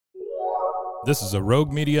This is a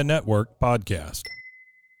Rogue Media Network podcast.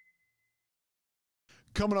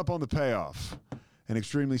 Coming up on The Payoff, an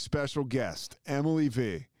extremely special guest, Emily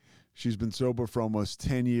V. She's been sober for almost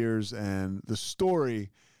 10 years, and the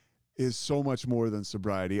story is so much more than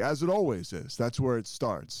sobriety, as it always is. That's where it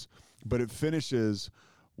starts. But it finishes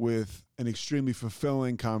with an extremely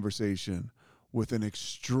fulfilling conversation with an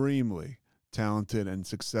extremely talented and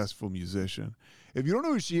successful musician. If you don't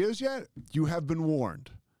know who she is yet, you have been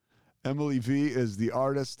warned. Emily V is the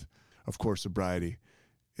artist. Of course, sobriety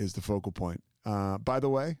is the focal point. By the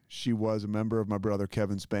way, she was a member of my brother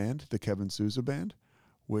Kevin's band, the Kevin Sousa Band,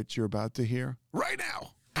 which you're about to hear right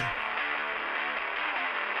now.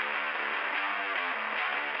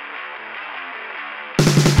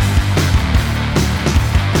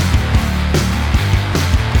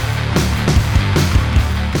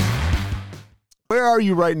 Where are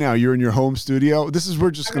you right now? You're in your home studio? We're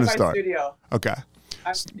just going to start. Studio. Okay.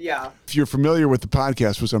 Yeah. If you're familiar with the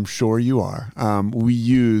podcast, which I'm sure you are, we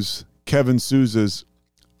use Kevin Sousa's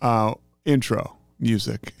intro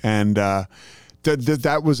music. And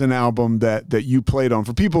that was an album that you played on.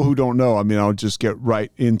 For people who don't know, I mean, I'll just get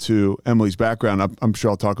right into Emily's background. I'm sure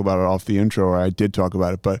I'll talk about it off the intro, or I did talk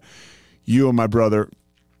about it. But you and my brother,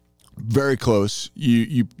 very close.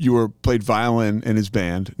 You played violin in his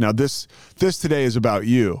band. Now, this today is about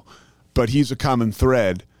you, but he's a common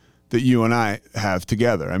thread that you and I have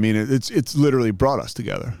together. I mean, it's literally brought us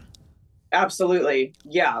together. Absolutely.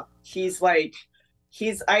 Yeah.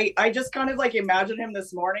 I just kind of like imagine him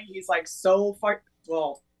this morning. He's like so far.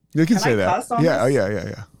 Well, you can say I that. cuss on Yeah.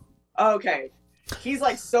 this? Yeah. Okay. He's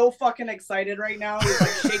like so fucking excited right now. He's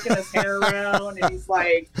like shaking his hair around, and he's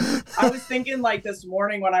like, I was thinking like this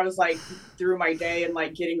morning when I was like through my day and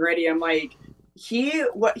like getting ready, I'm like, he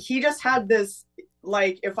just had this,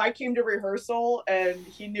 like, if I came to rehearsal and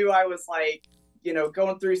he knew I was like, you know,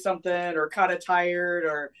 going through something or kind of tired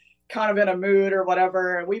or kind of in a mood or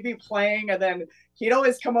whatever, and we'd be playing, and then he'd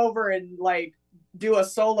always come over and like do a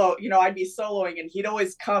solo, you know, I'd be soloing, and he'd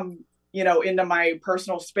always come, you know, into my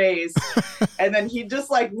personal space and then he'd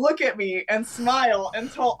just like look at me and smile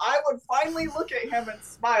until I would finally look at him and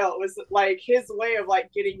smile. It was like his way of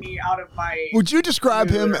like getting me out of my Would you describe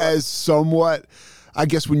him as somewhat, I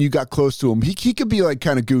guess when you got close to him, he could be like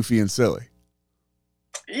kind of goofy and silly?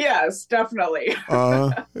 Yes, definitely.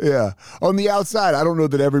 Yeah. On the outside, I don't know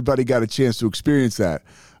that everybody got a chance to experience that.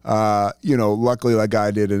 You know, luckily like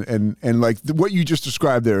I did, and like what you just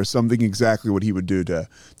described there is something exactly what he would do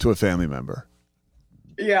to a family member.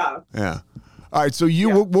 Yeah. Yeah. All right, so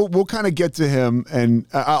we'll kind of get to him, and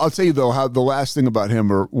I'll tell you though how the last thing about him,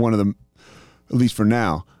 or one of them, at least for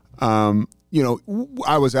now. You know,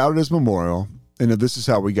 I was out at his memorial, and this is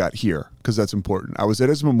how we got here because that's important. I was at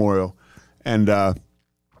his memorial, and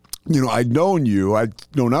you know, I'd known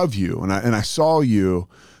of you, and I saw you,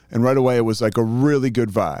 and right away it was like a really good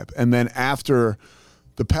vibe. And then after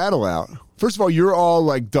the paddle out, first of all, you're all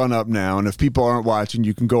like done up now, and if people aren't watching,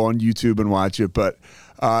 you can go on YouTube and watch it. But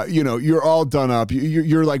you know, you're all done up.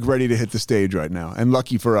 You're like ready to hit the stage right now, and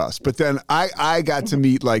lucky for us. But then I got to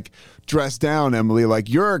meet like dressed down Emily. Like,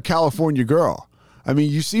 you're a California girl. I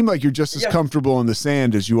mean, you seem like you're just as comfortable in the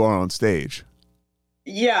sand as you are on stage.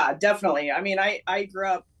 Yeah, definitely. I mean, I grew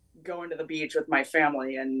up going to the beach with my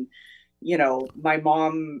family, and you know, my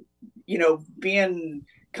mom, you know, being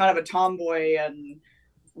kind of a tomboy and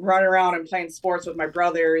running around and playing sports with my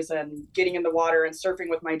brothers and getting in the water and surfing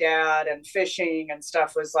with my dad and fishing and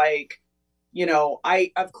stuff was like, you know,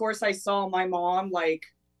 of course I saw my mom like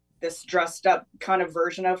this dressed up kind of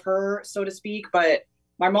version of her, so to speak, but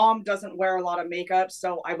my mom doesn't wear a lot of makeup.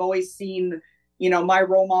 So I've always seen, you know, my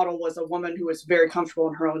role model was a woman who was very comfortable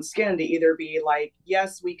in her own skin to either be like,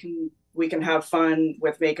 yes, we can have fun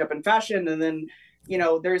with makeup and fashion. And then, you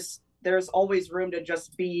know, there's always room to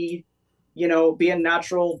just be, you know, be a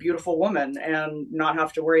natural, beautiful woman and not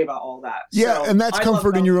have to worry about all that. Yeah. So and that's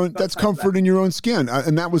comfort in your own, that's comfort in your own skin.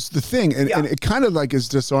 And that was the thing. And it kind of like is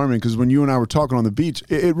disarming, because when you and I were talking on the beach,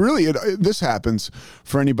 this happens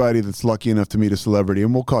for anybody that's lucky enough to meet a celebrity,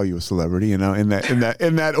 and we'll call you a celebrity, you know, in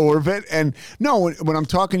that orbit. And no, when I'm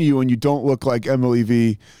talking to you and you don't look like Emily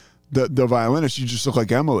V, the violinist, you just look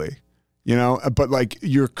like Emily, you know, but like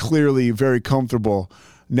you're clearly very comfortable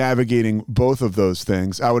navigating both of those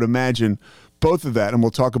things. I would imagine both of that, and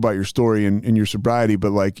we'll talk about your story and your sobriety,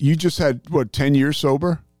 but like you just had, what, 10 years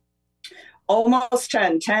sober? Almost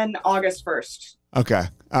 10 August 1st. Okay.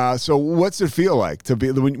 So what's it feel like to be,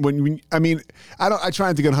 when I mean, I try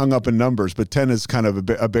not to get hung up in numbers, but 10 is kind of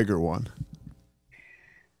a bigger one.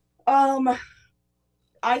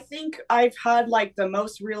 I think I've had like the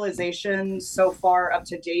most realization so far up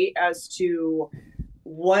to date as to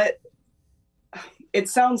what it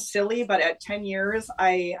sounds silly, but at 10 years,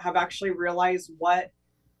 I have actually realized what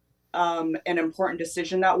an important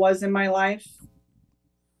decision that was in my life,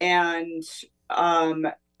 and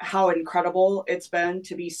how incredible it's been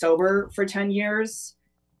to be sober for 10 years,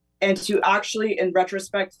 and to actually, in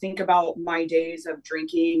retrospect, think about my days of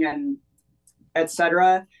drinking and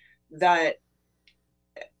etc. That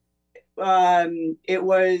it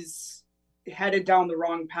was headed down the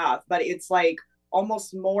wrong path, but it's like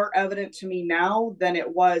almost more evident to me now than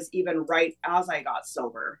it was even right as I got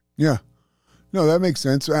sober. Yeah. No, that makes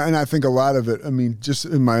sense. And I think a lot of it, I mean, just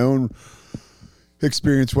in my own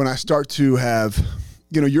experience, when I start to have,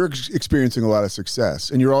 you're experiencing a lot of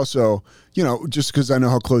success, and you're also, just because I know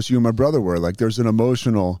how close you and my brother were, like there's some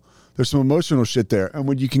emotional shit there. And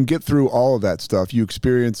when you can get through all of that stuff, you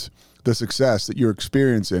experience the success that you're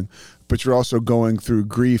experiencing, but you're also going through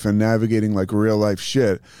grief and navigating like real life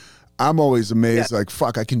shit. I'm always amazed, like,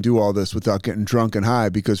 fuck, I can do all this without getting drunk and high,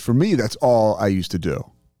 because for me, that's all I used to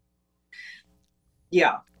do.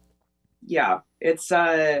 Yeah.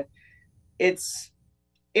 It's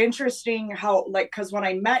interesting how, like, because when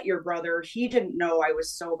I met your brother, he didn't know I was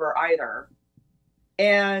sober either.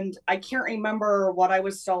 And I can't remember what I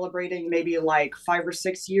was celebrating, maybe like 5 or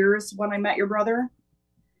 6 years when I met your brother.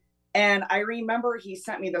 And I remember he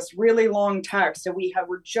sent me this really long text, and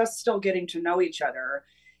were just still getting to know each other.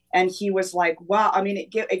 And he was like, wow, I mean,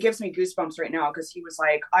 it gives me goosebumps right now, because he was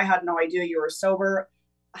like, I had no idea you were sober.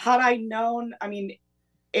 Had I known, I mean,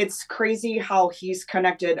 it's crazy how he's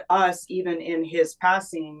connected us even in his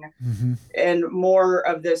passing, and more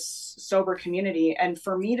of this sober community. And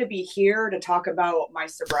for me to be here to talk about my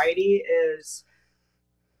sobriety is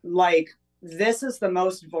like, this is the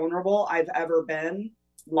most vulnerable I've ever been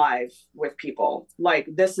live with people. Like,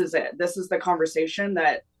 this is it. This is the conversation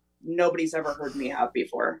that nobody's ever heard me have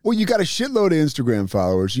before. Well, you got a shitload of Instagram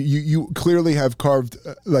followers. You clearly have carved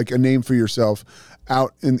like a name for yourself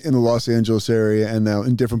out in the Los Angeles area, and now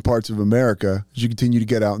in different parts of America as you continue to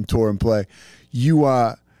get out and tour and play.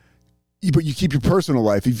 But you keep your personal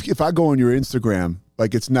life. If I go on your Instagram,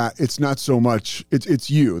 like it's not so much.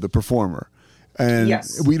 It's you, the performer, and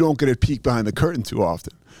we don't get a peek behind the curtain too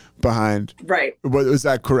often. Right. Is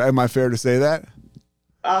that correct? Am I fair to say that?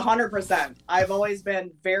 100%. I've always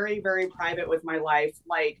been very, very private with my life,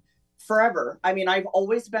 like forever. I mean, I've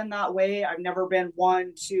always been that way. I've never been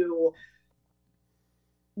one to,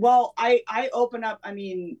 well, I open up. I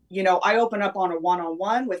mean, I open up on a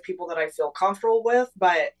one-on-one with people that I feel comfortable with,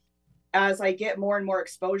 but as I get more and more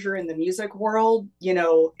exposure in the music world,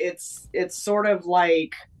 it's sort of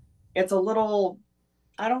like, it's a little,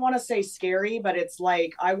 I don't want to say scary, but it's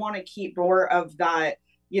like, I want to keep more of that.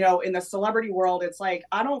 In the celebrity world, it's like,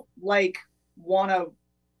 I don't like want to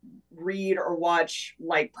read or watch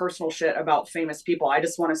like personal shit about famous people. I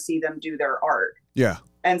just want to see them do their art. Yeah.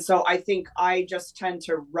 And so I think I just tend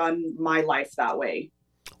to run my life that way.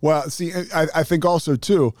 Well, see, I think also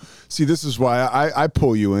too, this is why I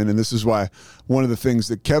pull you in. And this is why one of the things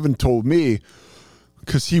that Kevin told me,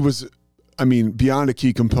 because he was, I mean, beyond a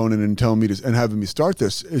key component in telling me and having me start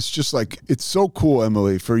this, it's just like, it's so cool,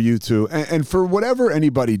 Emily, for you to, and for whatever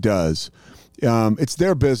anybody does, it's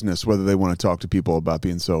their business whether they want to talk to people about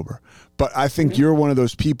being sober. But I think you're one of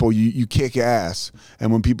those people, you kick ass.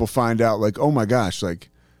 And when people find out, like, oh my gosh, like,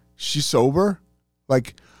 she's sober?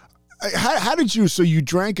 Like, how did you, so you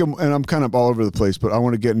drank, and I'm kind of all over the place, but I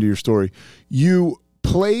want to get into your story. You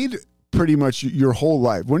played pretty much your whole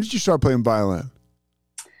life. When did you start playing violin?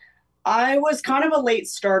 I was kind of a late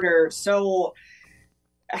starter. So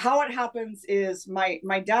how it happens is my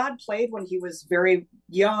dad played when he was very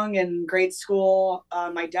young in grade school.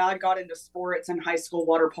 My dad got into sports in high school,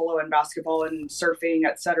 water polo and basketball and surfing,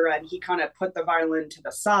 etc. And he kind of put the violin to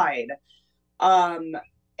the side, and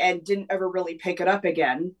didn't ever really pick it up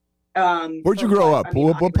again. Where'd you grow up?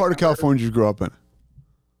 What part of California did you grow up in?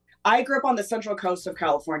 I grew up on the central coast of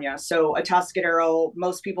California, so Atascadero.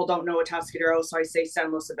 Most people don't know Atascadero, so I say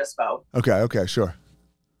San Luis Obispo. Okay, sure.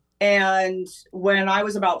 And when I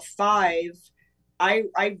was about 5,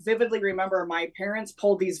 I vividly remember my parents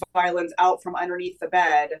pulled these violins out from underneath the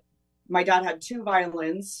bed. My dad had 2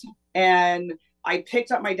 violins, and I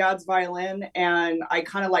picked up my dad's violin, and I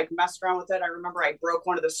kind of like messed around with it. I remember I broke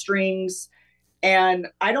one of the strings. And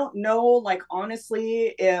I don't know, like,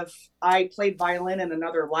 honestly, if I played violin in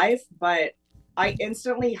another life, but I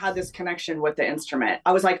instantly had this connection with the instrument.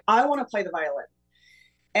 I was like, I want to play the violin.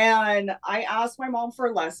 And I asked my mom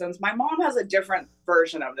for lessons. My mom has a different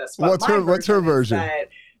version of this. But what's her version?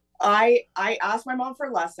 I asked my mom for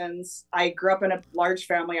lessons. I grew up in a large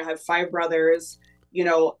family. I have 5 brothers.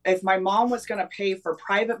 If my mom was going to pay for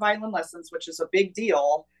private violin lessons, which is a big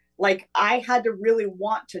deal, like I had to really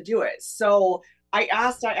want to do it. So I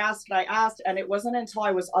asked, and it wasn't until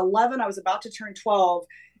I was 11, I was about to turn 12.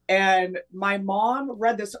 And my mom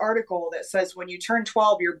read this article that says when you turn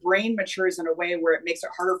 12, your brain matures in a way where it makes it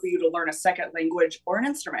harder for you to learn a second language or an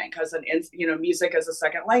instrument, because music is a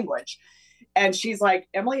second language. And she's like,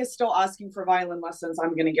 Emily is still asking for violin lessons.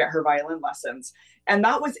 I'm going to get her violin lessons. And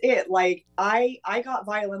that was it. Like I got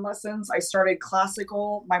violin lessons. I started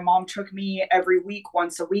classical. My mom took me every week,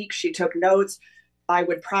 once a week. She took notes. I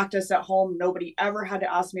would practice at home. Nobody ever had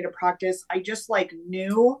to ask me to practice. I just like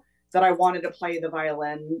knew that I wanted to play the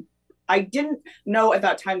violin. I didn't know at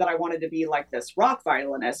that time that I wanted to be like this rock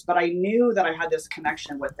violinist, but I knew that I had this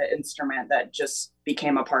connection with the instrument that just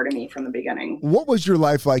became a part of me from the beginning. What was your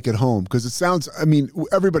life like at home? Because it sounds, I mean,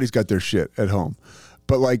 everybody's got their shit at home,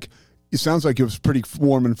 but like, it sounds like it was a pretty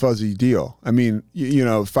warm and fuzzy deal. I mean, you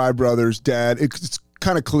know, 5 brothers, dad, it's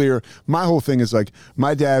kind of clear. My whole thing is like,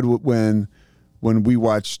 my dad, when we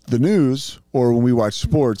watched the news or when we watched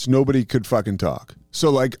sports, nobody could fucking talk. So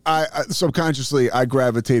like I subconsciously I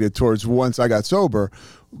gravitated towards, once I got sober,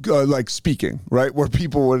 like speaking, right? Where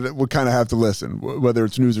people would kind of have to listen, whether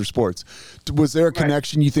it's news or sports. Was there a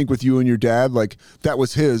connection, you think, with you and your dad? Like that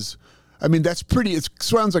was his, I mean, that's pretty, it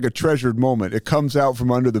sounds like a treasured moment. It comes out from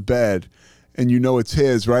under the bed and you know it's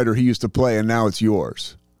his, right? Or he used to play and now it's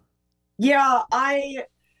yours. Yeah, I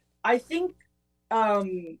think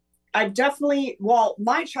I definitely, well,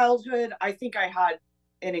 my childhood, I think I had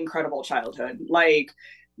an incredible childhood. Like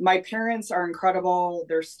my parents are incredible.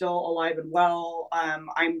 They're still alive and well.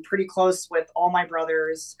 I'm pretty close with all my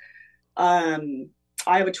brothers. I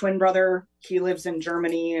have a twin brother. He lives in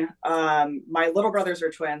Germany. My little brothers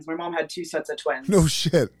are twins. My mom had 2 sets of twins. No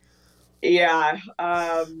shit. Yeah.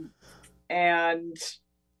 And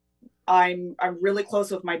I'm really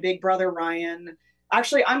close with my big brother, Ryan.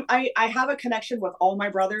 Actually, I have a connection with all my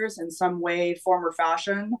brothers in some way, form, or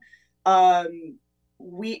fashion.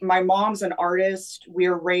 My mom's an artist. We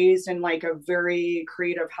were raised in like a very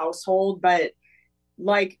creative household, but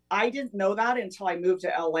like I didn't know that until I moved to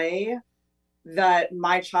LA, that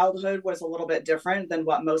my childhood was a little bit different than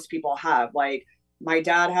what most people have. Like my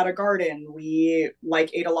dad had a garden. We like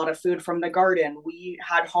ate a lot of food from the garden. We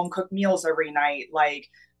had home cooked meals every night. Like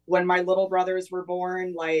when my little brothers were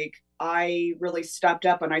born, like I really stepped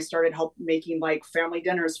up and I started making like family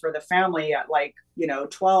dinners for the family at like,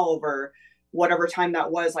 12 or whatever time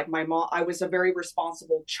that was. Like my mom, I was a very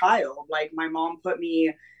responsible child. Like my mom put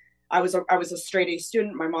me, I was a straight A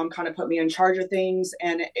student. My mom kind of put me in charge of things,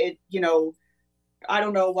 and it, I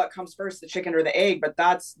don't know what comes first, the chicken or the egg, but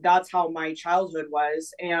that's how my childhood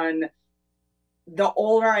was. And the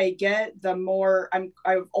older I get, the more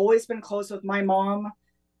I've always been close with my mom.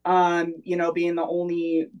 Being the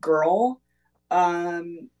only girl.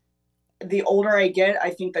 The older I get,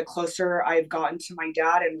 I think the closer I've gotten to my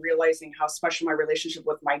dad, and realizing how special my relationship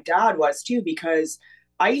with my dad was too, because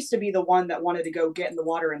I used to be the one that wanted to go get in the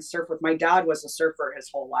water and surf with my dad. Was a surfer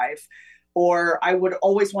his whole life. Or I would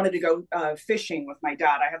always wanted to go fishing with my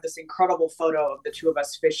dad. I have this incredible photo of the 2 of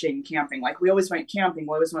us fishing, camping. Like we always went camping,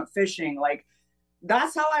 we always went fishing. Like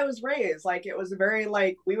that's how I was raised. Like it was very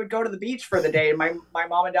like we would go to the beach for the day, and my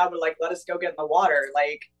mom and dad would like let us go get in the water.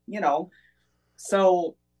 Like,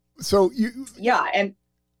 So you, yeah. And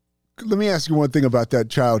let me ask you one thing about that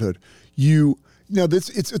childhood.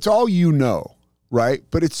 It's all right?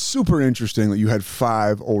 But it's super interesting that you had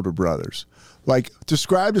 5 older brothers. Like,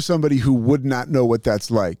 describe to somebody who would not know what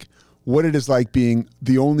that's like, what it is like being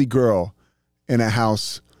the only girl in a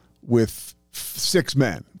house with 6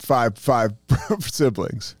 men, five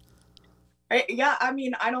siblings. Yeah, I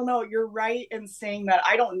mean, I don't know. You're right in saying that.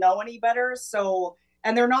 I don't know any better. So,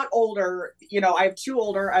 and they're not older. I have 2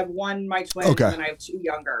 older. I have 1, my twin, okay, and then I have 2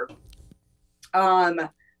 younger.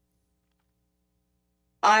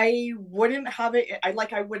 I wouldn't have it.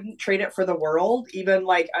 I wouldn't trade it for the world. Even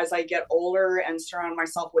like as I get older and surround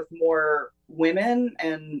myself with more women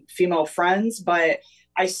and female friends, but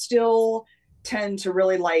I still tend to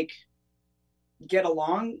really like get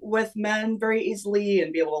along with men very easily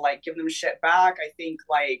and be able to like give them shit back. I think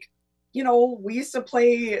like, we used to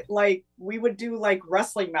play, like we would do like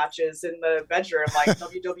wrestling matches in the bedroom, like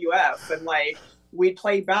WWF, and like we'd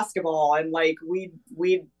play basketball, and like we'd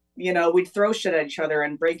throw shit at each other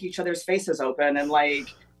and break each other's faces open. And like,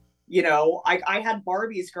 I had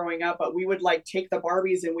Barbies growing up, but we would like take the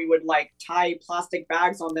Barbies and we would like tie plastic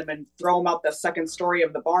bags on them and throw them out the 2nd story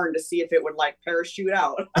of the barn to see if it would like parachute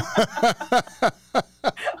out.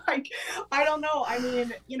 Like, I don't know. I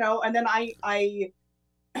mean, and then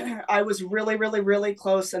I was really, really, really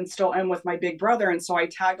close and still am with my big brother. And so I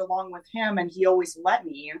tagged along with him, and he always let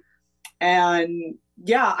me. And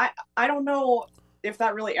yeah, I don't know if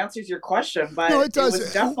that really answers your question, but No, it does. It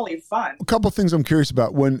was definitely fun. A couple of things I'm curious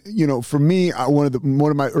about. When, for me, one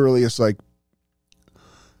of my earliest, like,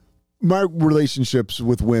 my relationships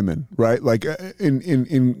with women, right? Like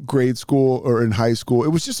in grade school or in high school, it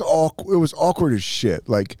was just it was awkward as shit.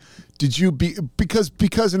 Like, because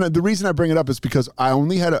and the reason I bring it up is because I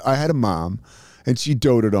had a mom, and she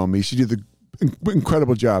doted on me. She did the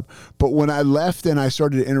incredible job. But when I left and I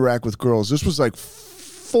started to interact with girls, this was like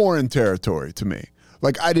foreign territory to me.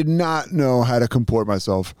 Like, I did not know how to comport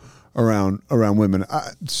myself around women.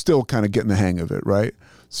 I still kind of getting the hang of it, right?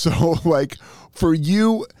 So, like, for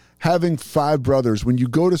you having 5 brothers, when you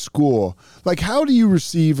go to school, like, how do you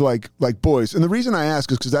receive like boys? And the reason I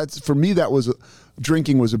ask is because for me,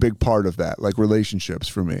 drinking was a big part of that, like, relationships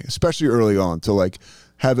for me, especially early on, to like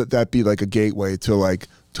have that be like a gateway to like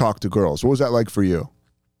talk to girls. What was that like for you?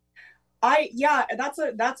 Yeah,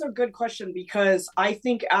 that's a good question, because I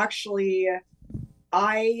think actually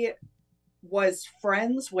I was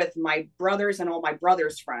friends with my brothers and all my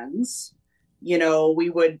brothers' friends.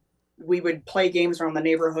 We would play games around the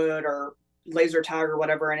neighborhood or laser tag or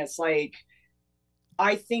whatever. And it's like,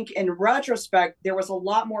 I think in retrospect, there was a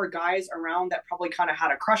lot more guys around that probably kind of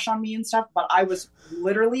had a crush on me and stuff, but I was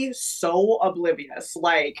literally so oblivious.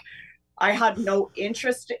 Like, I had no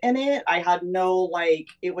interest in it. I had no, like,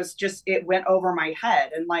 it went over my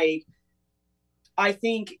head. And like, I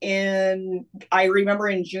remember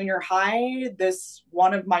in junior high,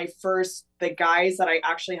 one of the guys that I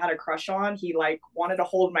actually had a crush on, he like wanted to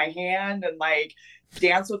hold my hand and like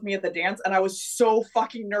dance with me at the dance. And I was so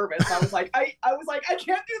fucking nervous. I was like, I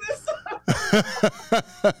can't do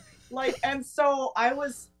this. Like, and so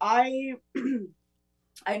I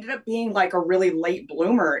ended up being like a really late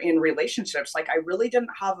bloomer in relationships. Like, I really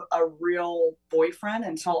didn't have a real boyfriend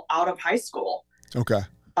until out of high school. Okay.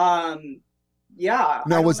 Yeah.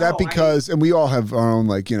 Now, was that because, and we all have our own,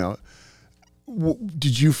 like, did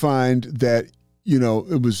you find that,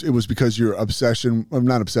 it was because your obsession,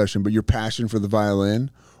 not obsession, but your passion for the violin,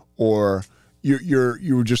 or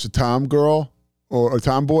you were just a tom girl or a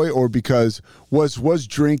tomboy, or because was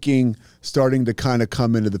drinking starting to kind of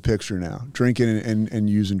come into the picture now, drinking and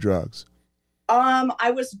using drugs?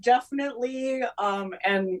 I was definitely,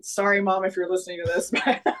 and sorry, Mom, if you're listening to this,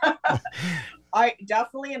 but I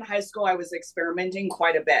definitely in high school, I was experimenting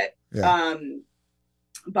quite a bit. Yeah.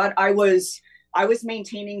 But I was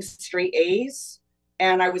maintaining straight A's,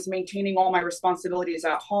 and I was maintaining all my responsibilities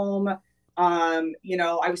at home. I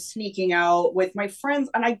was sneaking out with my friends,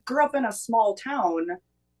 and I grew up in a small town,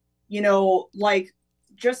 like,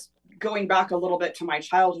 just going back a little bit to my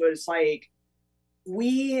childhood, it's like,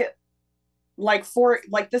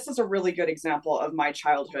 this is a really good example of my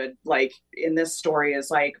childhood. Like, in this story is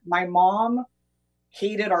like, my mom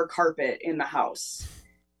hated our carpet in the house.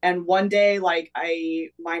 And one day, like,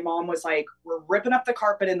 my mom was like, we're ripping up the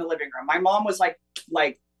carpet in the living room. My mom was like,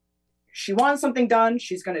 she wants something done,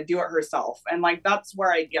 she's going to do it herself. And like, that's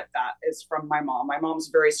where I get that, is from my mom. My mom's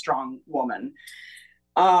a very strong woman,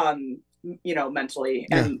 mentally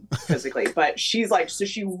and physically, but she's like, so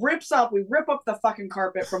we rip up the fucking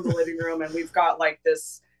carpet from the living room, and we've got like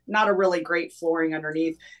this, not a really great flooring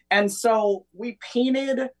underneath. And so we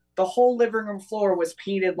painted, the whole living room floor was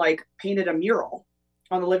painted a mural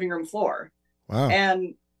on the living room floor. Wow.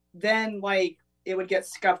 And then like, it would get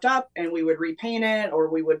scuffed up and we would repaint it, or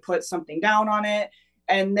we would put something down on it.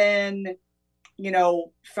 And then,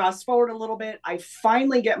 fast forward a little bit, I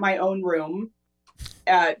finally get my own room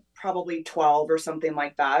at probably 12 or something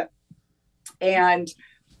like that. And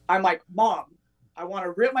I'm like, Mom, I want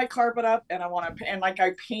to rip my carpet up, and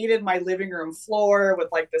I painted my living room floor with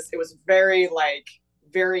like this. It was very like,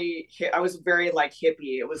 I was very like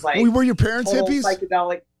hippie. It was like, were your parents hippies?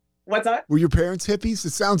 Psychedelic. What's that? Were your parents hippies?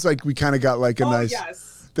 It sounds like we kind of got like a nice.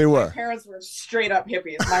 Yes. They were. My parents were straight up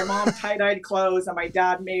hippies. My mom tie-dyed clothes, and my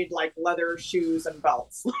dad made like leather shoes and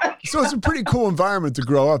belts. So it's a pretty cool environment to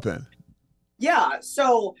grow up in. Yeah.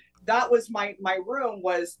 So that was my room,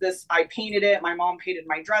 was this. I painted it. My mom painted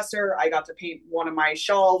my dresser. I got to paint one of my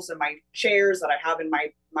shelves and my chairs that I have in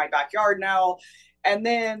my backyard now. And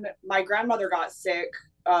then my grandmother got sick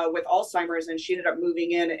with Alzheimer's, and she ended up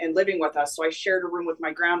moving in and living with us. So I shared a room with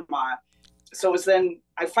my grandma. So it was then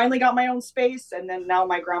I finally got my own space, and then now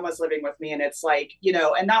my grandma's living with me, and it's like,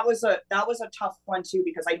 and that was a tough one too,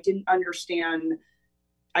 because I didn't understand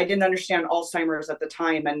Alzheimer's at the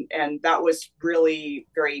time, and that was really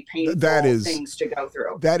very painful things to go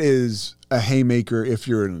through. That is a haymaker if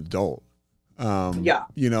you're an adult. Yeah.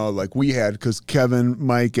 Like we had, because Kevin,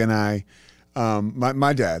 Mike, and I,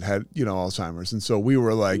 my dad had, Alzheimer's. And so we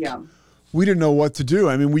were like, we didn't know what to do.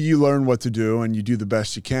 I mean, you learn what to do and you do the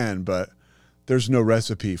best you can, but there's no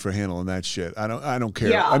recipe for handling that shit. I don't care.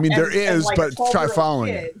 Yeah, I mean, there and is, like but try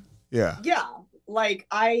following kid, it. Yeah. Yeah. Like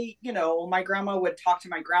my grandma would talk to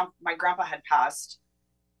my grandpa had passed.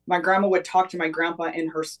 My grandma would talk to my grandpa in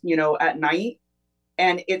her, at night,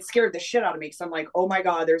 and it scared the shit out of me because I'm like, oh my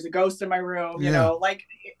God, there's a ghost in my room, like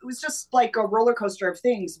it was just like a roller coaster of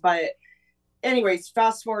things. But anyways,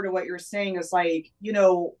 fast forward to what you're saying is like,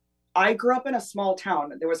 I grew up in a small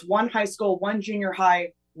town. There was one high school, one junior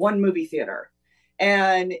high, one movie theater.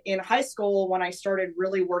 And in high school, when I started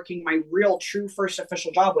really working, my real true first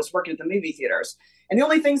official job was working at the movie theaters. And the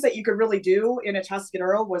only things that you could really do in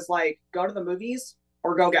Atascadero was like go to the movies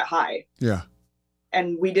or go get high. Yeah.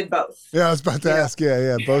 And we did both. Yeah, I was about to ask.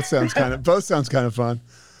 Yeah. Both sounds kind of fun.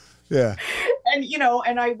 Yeah. And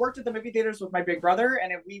and I worked at the movie theaters with my big brother,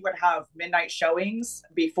 and we would have midnight showings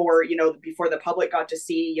before the public got to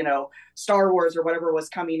see, Star Wars or whatever was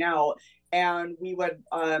coming out. And we would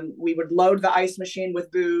load the ice machine with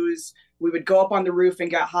booze. We would go up on the roof and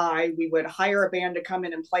get high. We would hire a band to come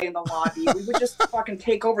in and play in the lobby. We would just fucking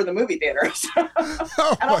take over the movie theaters. And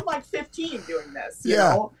I'm like 15 doing this. You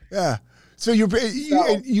know? Yeah. So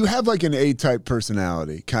you have like an A-type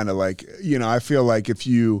personality, kind of like, I feel like if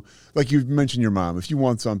you, like you mentioned your mom, if you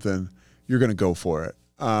want something, you're going to go for it.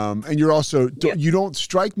 And you're also, you don't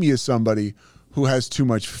strike me as somebody who has too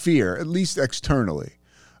much fear, at least externally.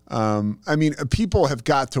 I mean, people have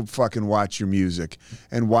got to fucking watch your music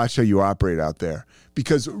and watch how you operate out there,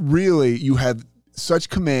 because really you have such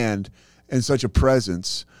command and such a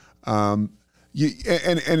presence. And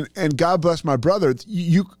God bless my brother.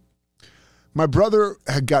 My brother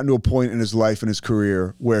had gotten to a point in his life and his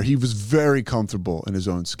career where he was very comfortable in his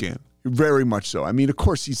own skin, very much so. I mean, of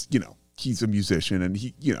course he's a musician, and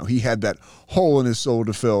he had that hole in his soul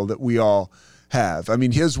to fill that we all have. I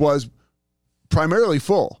mean, his was primarily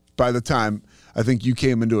full by the time I think you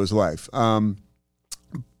came into his life.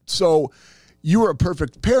 So you were a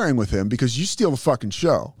perfect pairing with him because you steal the fucking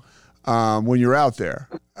show when you're out there.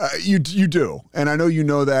 You do. And I know you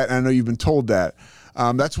know that, and I know you've been told that.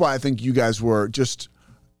 That's why I think you guys were just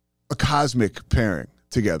a cosmic pairing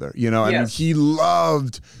together. Yes. I mean, he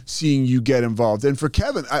loved seeing you get involved. And for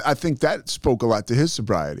Kevin, I think that spoke a lot to his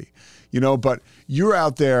sobriety, but you're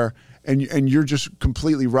out there and you're just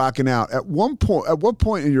completely rocking out. At what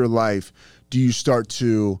point in your life do you start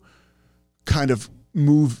to kind of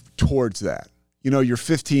move towards that? You're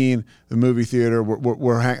 15, the movie theater,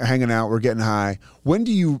 we're hanging out, we're getting high. When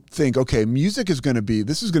do you think, okay, music is going to be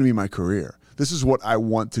my career? This is what I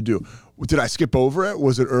want to do. Did I skip over it?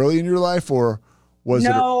 Was it early in your life, or was it?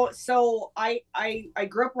 No. So I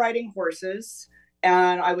grew up riding horses,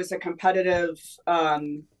 and I was a competitive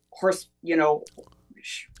horse,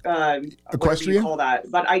 equestrian? What do you call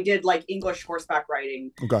that? But I did like English horseback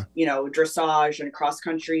riding, okay. Dressage and cross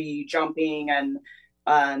country jumping. And,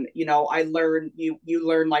 I learned, you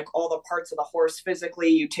learn like all the parts of the horse physically.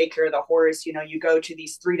 You take care of the horse, you go to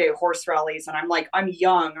these 3-day horse rallies, and I'm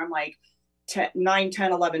young. I'm like 9,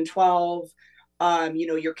 10, 11, 12.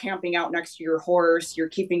 You're camping out next to your horse. You're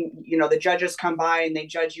keeping, the judges come by and they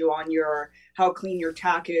judge you on how clean your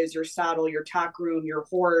tack is, your saddle, your tack room, your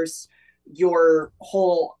horse, your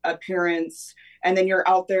whole appearance. And then you're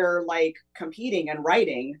out there like competing and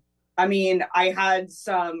riding. I mean,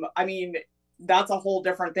 that's a whole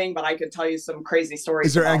different thing, but I could tell you some crazy stories.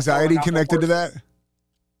 Is there anxiety connected to that?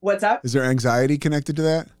 What's that? Is there anxiety connected to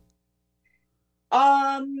that?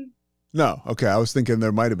 No. Okay. I was thinking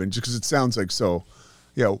there might've been, just because it sounds like so.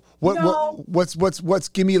 Yeah. What's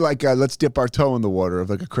give me like let's dip our toe in the water of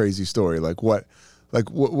like a crazy story. What do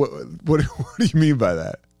you mean by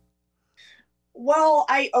that? Well,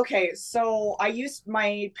 so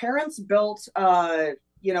my parents built,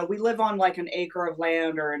 we live on like an acre of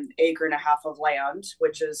land or an acre and a half of land,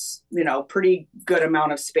 which is, pretty good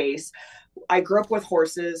amount of space. I grew up with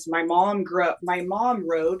horses. My mom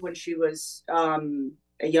rode when she was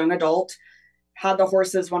a young adult, had the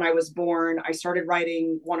horses when I was born. I started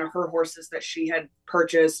riding one of her horses that she had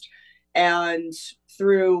purchased. And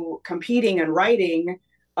through competing and riding,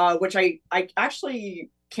 which I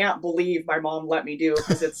actually can't believe my mom let me do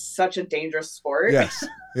because it's such a dangerous sport.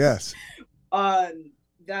 Yes.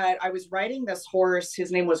 That I was riding this horse.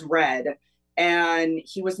 His name was Red, and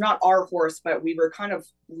he was not our horse, but we were kind of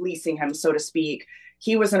leasing him, so to speak.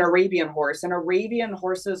 He was an Arabian horse, and Arabian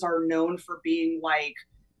horses are known for being like,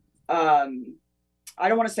 I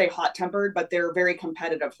don't want to say hot tempered, but they're very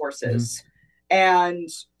competitive horses. Mm-hmm. And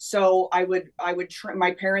so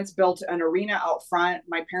my parents built an arena out front.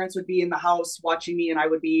 My parents would be in the house watching me, and I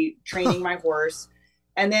would be training my horse.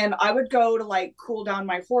 And then I would go to like cool down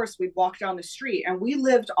my horse. We'd walk down the street, and we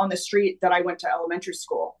lived on the street that I went to elementary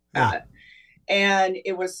school at. And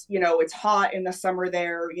it was, it's hot in the summer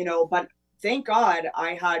there, but thank God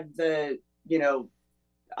I had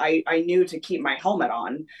I knew to keep my helmet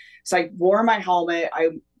on. So I wore my helmet.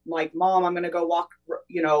 I'm like, Mom, I'm going to go walk,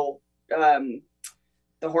 the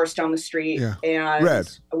horse down the street. Yeah. And Red.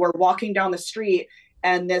 We're walking down the street,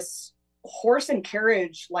 and this horse and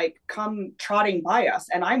carriage like come trotting by us,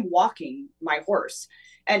 and I'm walking my horse,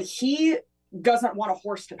 and he doesn't want a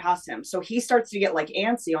horse to pass him. So he starts to get like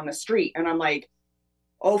antsy on the street, and I'm like,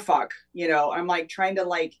 oh fuck, I'm like trying to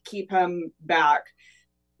like keep him back.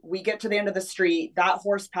 We get to the end of the street, that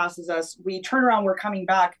horse passes us, we turn around, we're coming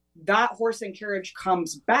back, that horse and carriage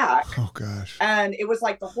comes back. Oh gosh. And it was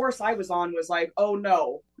like the horse I was on was like, oh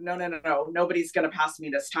no, nobody's gonna pass me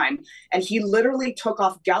this time. And he literally took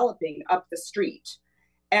off galloping up the street,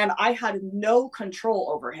 and I had no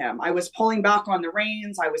control over him. I was pulling back on the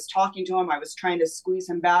reins, I was talking to him, I was trying to squeeze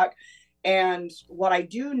him back. And what I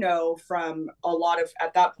do know from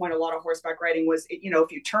at that point, a lot of horseback riding was, if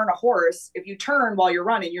you turn while you're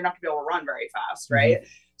running, you're not gonna be able to run very fast, right? Mm-hmm.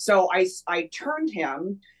 So I turned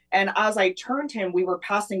him, and as I turned him, we were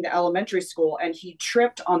passing the elementary school, and he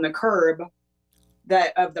tripped on the curb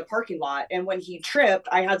of the parking lot. And when he tripped,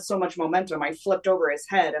 I had so much momentum, I flipped over his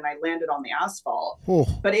head and I landed on the asphalt. Oh.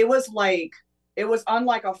 But it was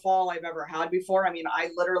unlike a fall I've ever had before. I mean,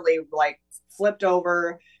 I literally like flipped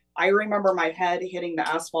over. I remember my head hitting the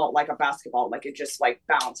asphalt like a basketball, like it just like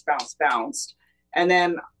bounced. And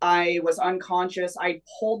then I was unconscious. I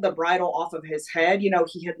pulled the bridle off of his head. He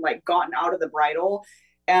had like gotten out of the bridle,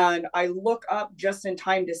 and I look up just in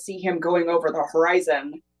time to see him going over the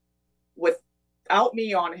horizon without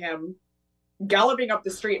me on him, galloping up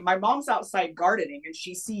the street. My mom's outside gardening, and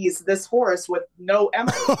she sees this horse with no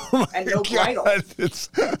emblem and no bridle.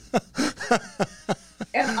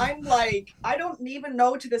 And I'm like, I don't even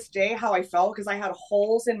know to this day how I felt, because I had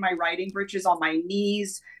holes in my riding breeches on my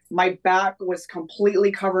knees. My back was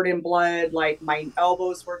completely covered in blood. Like my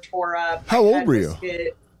elbows were tore up. How old were you?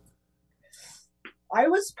 I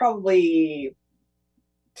was probably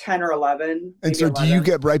 10 or 11. And so 11. Do you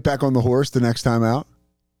get right back on the horse the next time out?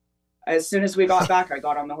 As soon as we got back, I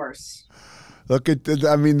got on the horse. Look at,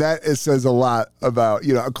 it says a lot about,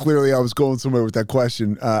 clearly I was going somewhere with that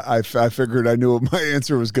question. I figured I knew what my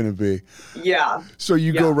answer was going to be. Yeah. So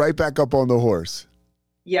you go right back up on the horse.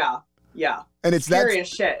 Yeah. Yeah. And it's scary as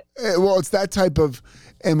shit. Well, it's that type of,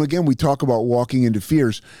 and again, we talk about walking into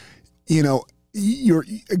fears.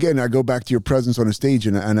 Again, I go back to your presence on a stage,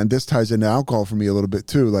 and this ties into alcohol for me a little bit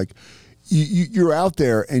too. Like you're out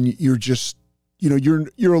there and you're just,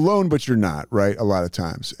 you're alone, but you're not, right? A lot of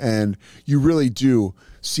times. And you really do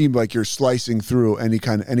seem like you're slicing through any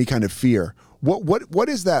kind of fear. What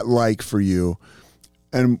is that like for you?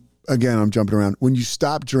 And again, I'm jumping around. When you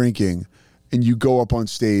stop drinking and you go up on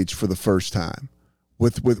stage for the first time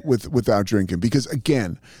without drinking, because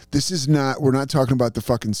again, we're not talking about the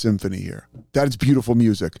fucking symphony here. That is beautiful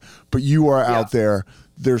music, but you are out there.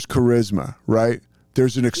 There's charisma, right?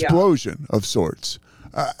 There's an explosion of sorts.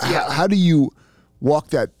 How do you walk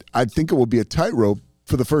that? I think it will be a tightrope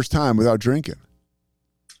for the first time without drinking.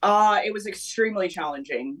 It was extremely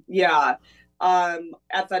challenging. Yeah.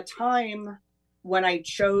 At the time when I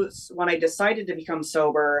decided to become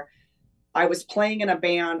sober, I was playing in a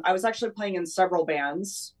band. I was actually playing in several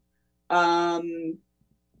bands.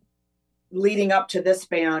 Leading up to this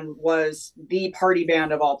band was the party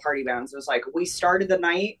band of all party bands. It was like, we started the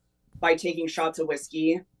night by taking shots of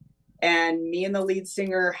whiskey, and me and the lead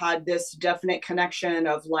singer had this definite connection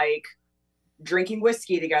of like drinking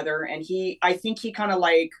whiskey together. And I think he kind of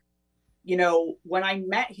like, when I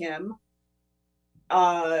met him,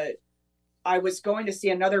 I was going to see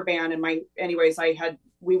another band, and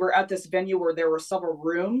we were at this venue where there were several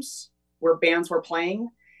rooms where bands were playing,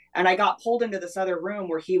 and I got pulled into this other room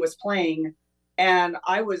where he was playing, and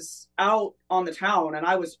I was out on the town, and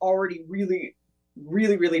I was already really,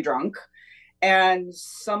 really, really drunk. And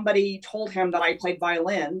somebody told him that I played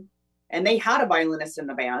violin, and they had a violinist in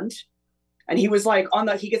the band. And he was like,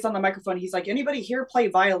 he gets on the microphone. He's like, anybody here play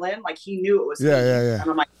violin? Like he knew it was me. Yeah.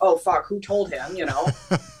 And I'm like, oh fuck, who told him,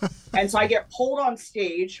 And so I get pulled on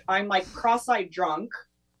stage. I'm like cross-eyed drunk.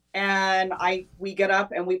 And we get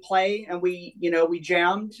up and we play, and we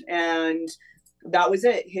jammed, and that was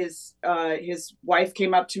it. His wife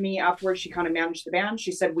came up to me afterwards. She kind of managed the band.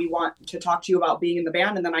 She said, we want to talk to you about being in the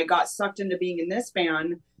band. And then I got sucked into being in this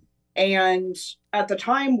band. And at the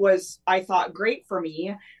time I thought, great for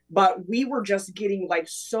me, but we were just getting like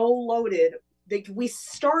so loaded. We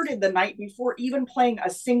started the night before even playing a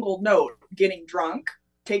single note, getting drunk.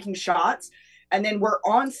 taking shots. And then we're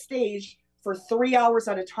on stage for 3 hours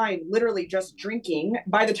at a time, literally just drinking.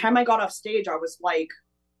 By the time I got off stage, I was like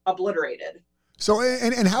obliterated. So,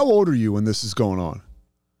 and how old are you when this is going on?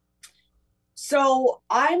 So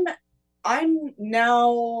I'm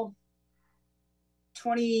now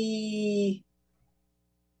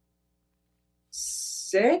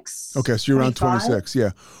 26. Okay, so you're 25? Around 26.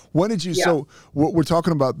 Yeah. When did you? Yeah. So we're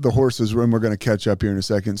talking about the horses, and we're going to catch up here in a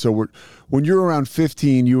second. So when you're around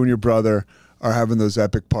 15, you and your brother are having those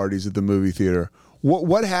epic parties at the movie theater.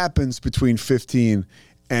 What happens between 15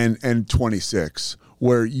 and 26,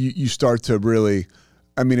 where you start to really?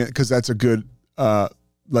 I mean, because that's a good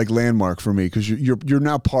like landmark for me, because you're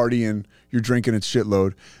now partying, you're drinking a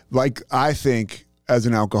shitload. Like, I think as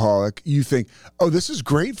an alcoholic, you think, oh, this is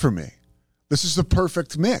great for me. This is the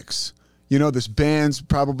perfect mix. You know, this band's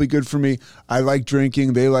probably good for me. I like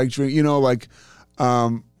drinking. They like drinking. You know, like,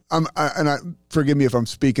 forgive me if I'm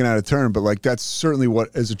speaking out of turn, but like, that's certainly what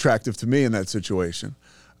is attractive to me in that situation.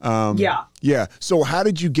 Yeah. So how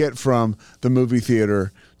did you get from the movie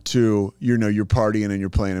theater to, you're partying and you're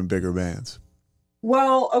playing in bigger bands?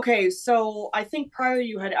 Well, okay. So I think prior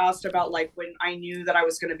you had asked about like when I knew that I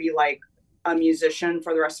was going to be like a musician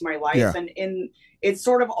for the rest of my life. Yeah. And it's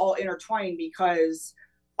sort of all intertwined, because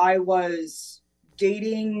I was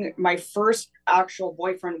dating, my first actual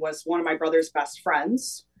boyfriend was one of my brother's best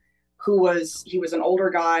friends, he was an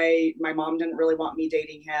older guy. My mom didn't really want me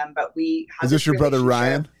dating him, but we had Is this your brother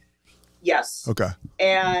Ryan? Yes. Okay.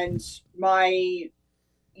 And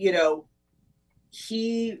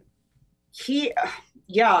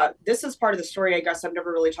this is part of the story I guess I've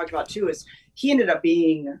never really talked about too, is he ended up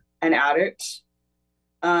being an addict.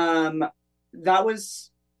 So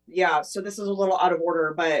this is a little out of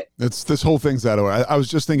order, but this whole thing's out of order. I was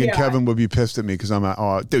just thinking Kevin would be pissed at me because I'm like,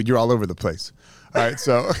 oh, dude, you're all over the place. All right,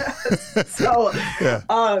 so yeah.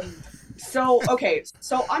 So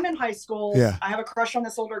I'm in high school. Yeah. I have a crush on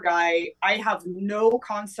this older guy. I have no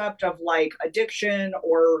concept of like addiction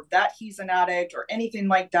or that he's an addict or anything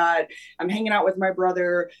like that. I'm hanging out with my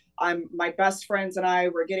brother. My best friends and I,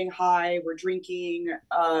 we're getting high, we're drinking,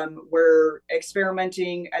 we're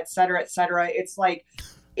experimenting, et cetera, et cetera. It's like,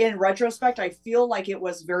 in retrospect, I feel like it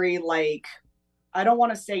was very like, I don't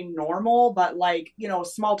want to say normal, but like,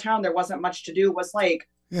 small town, there wasn't much to do. It was like,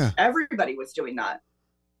 everybody was doing that.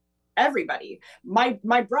 Everybody. My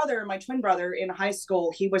twin brother in high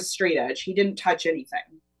school, he was straight edge. He didn't touch anything,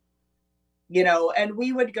 and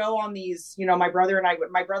we would go on these, my brother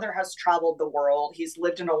has traveled the world. He's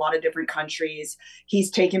lived in a lot of different countries. He's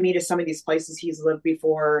taken me to some of these places he's lived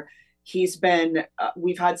before. He's been,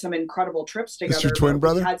 we've had some incredible trips together. This is your twin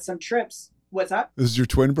brother? We've had some trips. What's that? This is your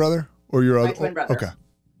twin brother or your other? My twin brother. Okay.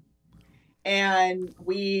 And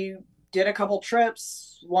we did a couple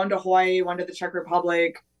trips, one to Hawaii, one to the Czech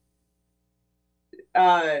Republic.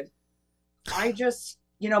 I just,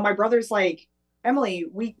 my brother's like, Emily,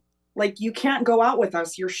 you can't go out with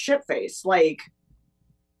us. You're shit-faced. Like,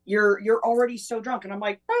 you're already so drunk. And I'm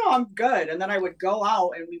like, oh, I'm good. And then I would go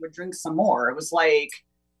out and we would drink some more. It was like,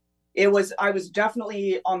 I was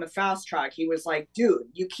definitely on the fast track. He was like, dude,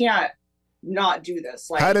 you can't not do this.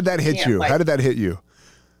 Like, how did that hit you? How did that hit you?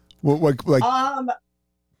 I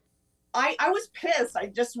was pissed. I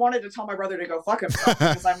just wanted to tell my brother to go fuck himself,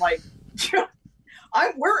 because I'm like,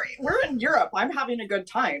 we're in Europe. I'm having a good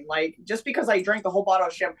time. Like, just because I drank the whole bottle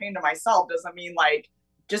of champagne to myself doesn't mean like,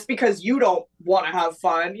 just because you don't want to have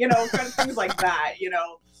fun, kind of things like that,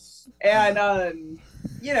 and,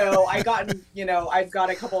 I've got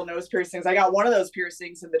a couple of nose piercings. I got one of those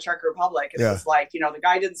piercings in the Czech Republic. And it was like, the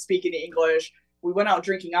guy didn't speak any English. We went out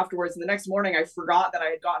drinking afterwards. And the next morning I forgot that I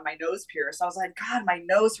had gotten my nose pierced. I was like, God, my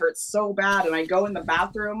nose hurts so bad. And I go in the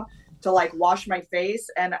bathroom to like wash my face.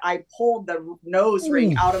 And I pulled the nose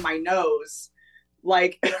ring out of my nose.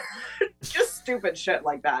 Like, just stupid shit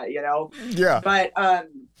like that, Yeah. But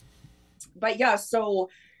yeah,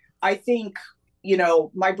 so I think,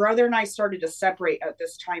 my brother and I started to separate at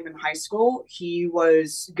this time in high school. He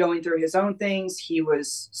was going through his own things. He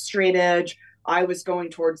was straight edge. I was going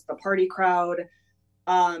towards the party crowd.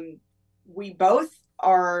 We both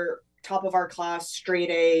are top of our class, straight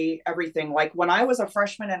A, everything. Like, when I was a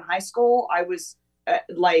freshman in high school, I was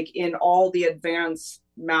like in all the advanced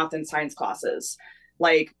math and science classes.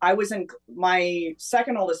 Like, I was in my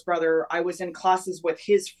second oldest brother, I was in classes with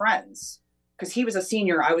his friends, because he was a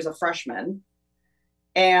senior, I was a freshman.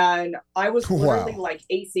 And I was literally like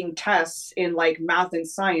acing tests in like math and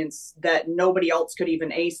science that nobody else could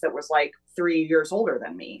even ace, that was like 3 years older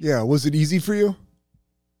than me. Yeah. Was it easy for you?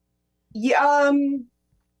 Yeah.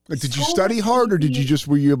 Like, did you study hard, or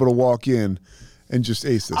were you able to walk in and just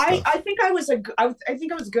ace this stuff? I think I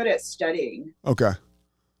think I was good at studying. Okay.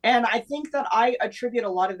 And I think that I attribute a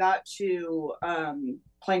lot of that to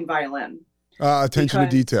playing violin. Attention to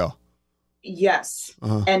detail. Yes.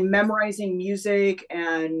 Uh-huh. And memorizing music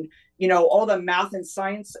and, all the math and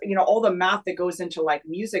science, all the math that goes into like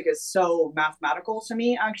music is so mathematical to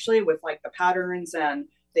me, actually, with like the patterns and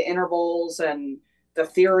the intervals and the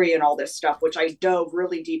theory and all this stuff, which I dove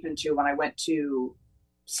really deep into when I went to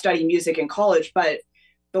study music in college. But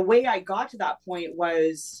the way I got to that point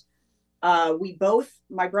was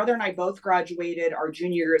my brother and I both graduated our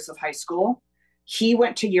junior years of high school. He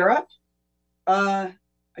went to Europe. I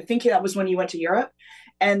think that was when he went to Europe.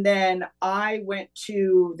 And then I went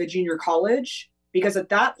to the junior college because at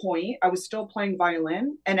that point I was still playing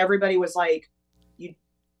violin and everybody was like,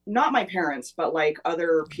 not my parents, but like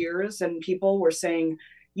other peers and people were saying,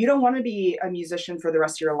 you don't want to be a musician for the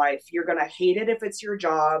rest of your life. You're going to hate it if it's your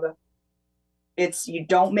job. You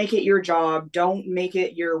don't make it your job. Don't make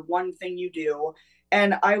it your one thing you do.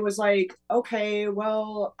 And I was like, okay,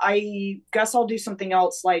 well, I guess I'll do something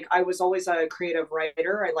else. Like I was always a creative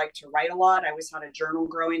writer. I like to write a lot. I always had a journal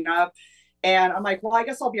growing up. And I'm like, well, I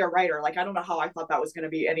guess I'll be a writer. Like, I don't know how I thought that was going to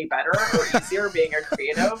be any better or easier being a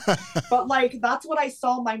creative. But like, that's what I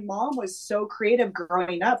saw. My mom was so creative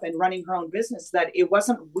growing up and running her own business that it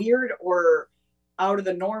wasn't weird or out of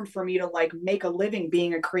the norm for me to like make a living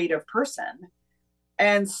being a creative person.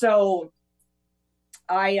 And so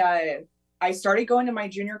I started going to my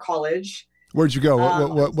junior college. Where'd you go?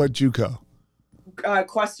 What JUCO?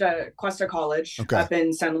 Cuesta College up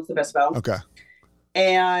in San Luis Obispo. Okay.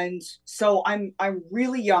 And so I'm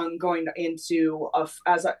really young going into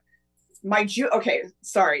okay,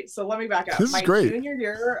 sorry. So let me back up. This is my great. Junior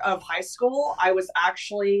year of high school, I was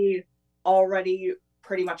actually already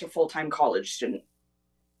pretty much a full-time college student.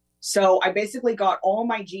 So I basically got all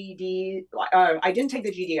my GED. I didn't take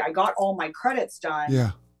the GED. I got all my credits done.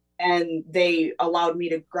 Yeah. And they allowed me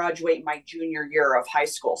to graduate my junior year of high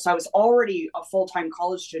school. So I was already a full-time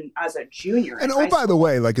college student as a junior. And by the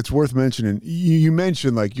way, like it's worth mentioning, you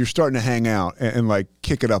mentioned like you're starting to hang out and like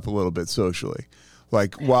kick it up a little bit socially.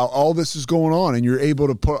 Like while all this is going on and you're able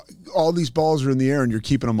to put all these balls are in the air and you're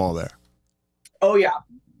keeping them all there. Oh yeah.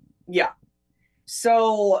 Yeah.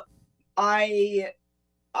 So I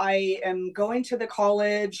am going to the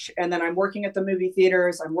college and then I'm working at the movie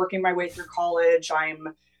theaters. I'm working my way through college. I'm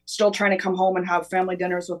still trying to come home and have family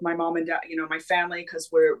dinners with my mom and dad, my family, because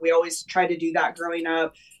we always try to do that growing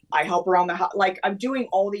up. I help around the house. Like I'm doing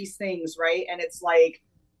all these things, right? And it's like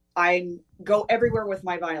I go everywhere with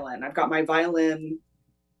my violin. I've got my violin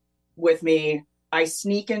with me. I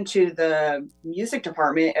sneak into the music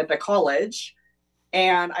department at the college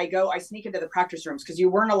and I sneak into the practice rooms because you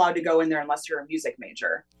weren't allowed to go in there unless you're a music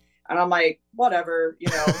major. And I'm like, whatever,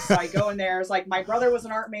 so I go in there. It's like my brother was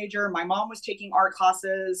an art major. My mom was taking art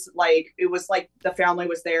classes. Like it was like the family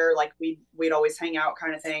was there. Like we'd always hang out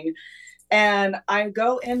kind of thing. And I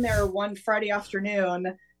go in there one Friday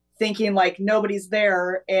afternoon thinking like nobody's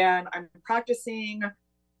there. And I'm practicing.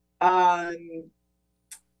 And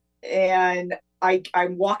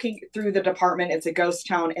I'm walking through the department. It's a ghost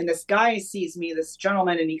town. And this guy sees me, this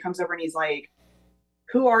gentleman, and he comes over and he's like,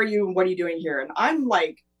 who are you? What are you doing here? And I'm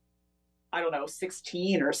like, I don't know,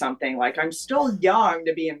 16 or something. Like I'm still young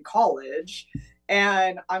to be in college.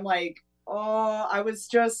 And I'm like, oh, I was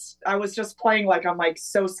just playing. Like, I'm like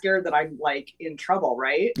so scared that I'm like in trouble.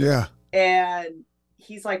 Right. Yeah. And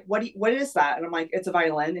he's like, what is that? And I'm like, it's a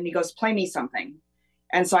violin. And he goes, play me something.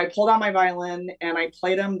 And so I pulled out my violin and I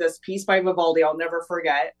played him this piece by Vivaldi. I'll never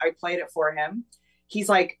forget. I played it for him. He's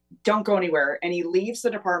like, don't go anywhere. And he leaves the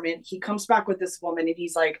department. He comes back with this woman and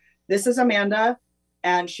he's like, this is Amanda.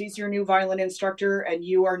 And she's your new violin instructor. And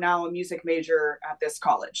you are now a music major at this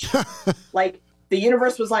college. Like the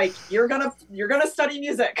universe was like, you're going to study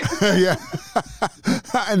music. Yeah.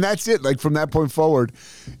 And that's it. Like from that point forward,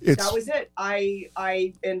 that was it.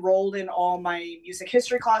 I enrolled in all my music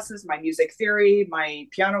history classes, my music theory, my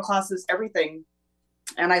piano classes, everything.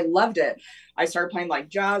 And I loved it. I started playing like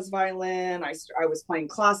jazz violin. I was playing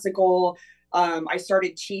classical. I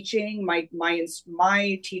started teaching.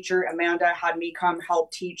 My teacher, Amanda, had me come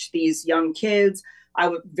help teach these young kids. I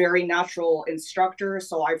was a very natural instructor.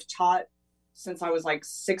 So I've taught since I was like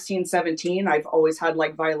 16, 17. I've always had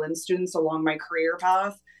like violin students along my career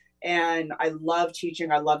path. And I love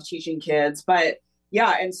teaching. I love teaching kids. But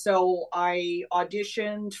yeah, and so I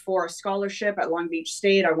auditioned for a scholarship at Long Beach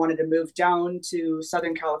State. I wanted to move down to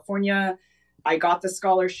Southern California. I got the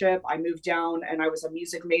scholarship. I moved down and I was a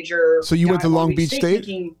music major. So you went to Long Beach State?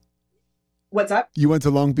 What's up? You went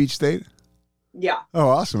to Long Beach State? Yeah. Oh,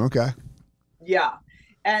 awesome. Okay. Yeah.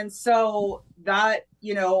 And so that,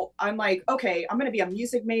 I'm like, okay, I'm going to be a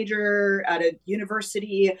music major at a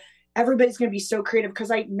university. Everybody's going to be so creative.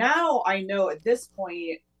 Cause I know at this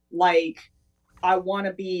point, like, I want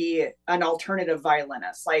to be an alternative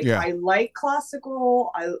violinist. Like, Yeah. I like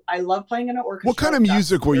classical. I love playing in an orchestra. What kind of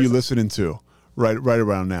music were you listening to right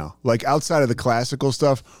around now? Like, outside of the classical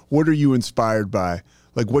stuff, what are you inspired by?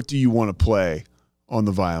 Like, what do you want to play on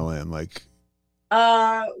the violin? Like,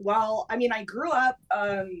 well, I mean, I grew up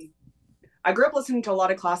listening to a lot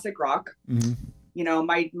of classic rock. mm-hmm.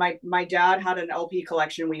 My dad had an LP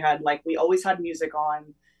collection. We always had music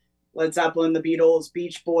on. Led Zeppelin, the Beatles,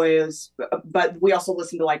 Beach Boys, but we also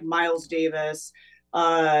listened to like Miles Davis,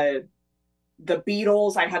 the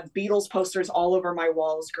Beatles. I had Beatles posters all over my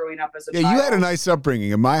walls growing up as a child. You had a nice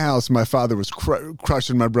upbringing. In my house, my father was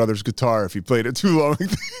crushing my brother's guitar if he played it too long.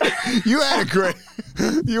 You had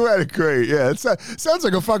it great. Yeah, it sounds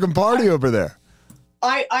like a fucking party over there.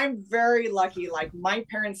 I'm very lucky. Like, my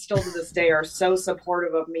parents still to this day are so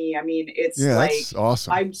supportive of me. I mean, it's that's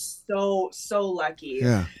awesome. I'm so lucky.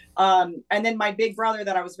 Yeah. And then my big brother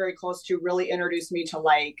that I was very close to really introduced me to,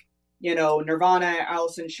 like, Nirvana,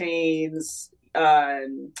 Alice in Chains,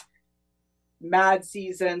 Mad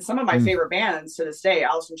Season, some of my favorite bands to this day,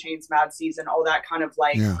 Alice in Chains, Mad Season, all that kind of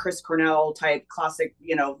like Chris Cornell type classic,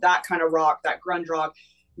 that kind of rock, that grunge rock.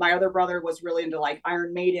 My other brother was really into like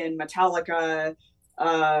Iron Maiden, Metallica,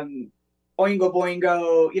 Oingo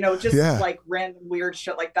Boingo, like random weird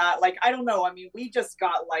shit like that. Like, I don't know. I mean, we just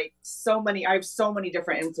got like I have so many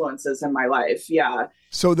different influences in my life. Yeah.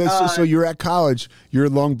 So so you're at college, you're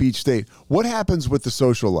at Long Beach State. What happens with the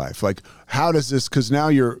social life? Like, how does this, cause now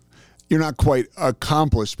you're not quite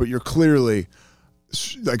accomplished, but you're clearly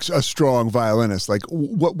like a strong violinist. Like,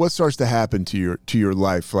 what starts to happen to your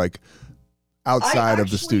life? Like, outside of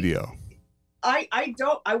the studio? I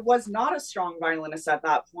was not a strong violinist at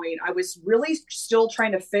that point. I was really still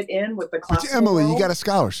trying to fit in with the classical Emily, world. you got a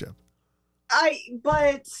scholarship.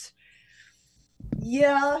 But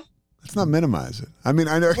yeah. Let's not minimize it. I mean,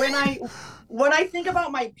 I know. When I think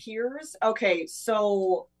about my peers, okay,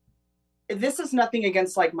 so this is nothing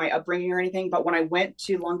against like my upbringing or anything, but when I went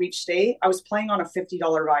to Long Beach State, I was playing on a $50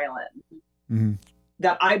 violin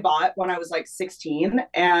that I bought when I was like 16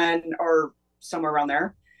 or somewhere around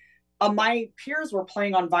there. My peers were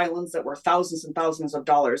playing on violins that were thousands and thousands of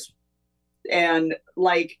dollars. And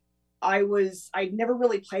like, I'd never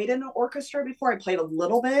really played in an orchestra before. I played a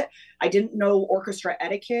little bit. I didn't know orchestra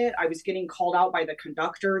etiquette. I was getting called out by the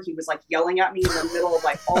conductor. He was like yelling at me in the middle of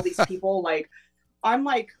like all these people. Like, I'm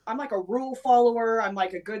like a rule follower. I'm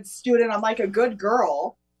like a good student. I'm like a good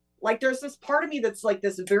girl. Like, there's this part of me that's like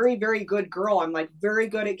this very, very good girl. I'm like very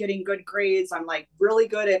good at getting good grades. I'm like really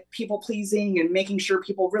good at people pleasing and making sure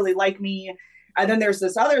people really like me. And then there's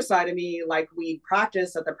this other side of me, like, we'd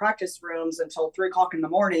practice at the practice rooms until 3:00 in the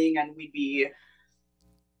morning, and we'd be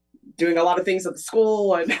doing a lot of things at the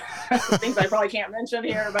school and things I probably can't mention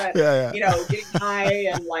here, but getting high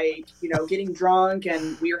and like, getting drunk,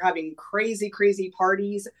 and we were having crazy, crazy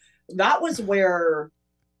parties. That was when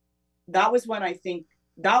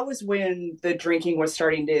the drinking was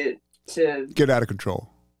starting to get out of control.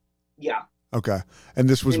 Yeah. Okay. And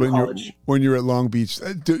this was when you're at Long Beach.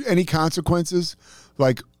 Any consequences,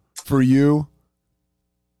 like, for you?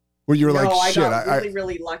 Where you were like, shit. I got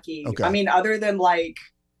really lucky. Okay. I mean, other than like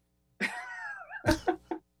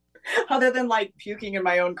puking in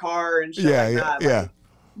my own car and shit like that. Yeah. Like,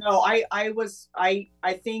 no,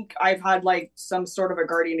 I think I've had like some sort of a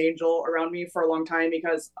guardian angel around me for a long time,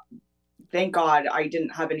 because thank God I didn't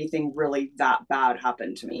have anything really that bad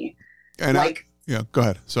happen to me. And go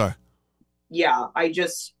ahead. Sorry. Yeah,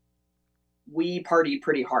 we partied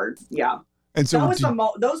pretty hard. Yeah. And so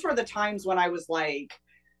those were the times when I was like,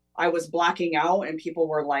 I was blacking out and people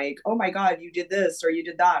were like, oh my God, you did this or you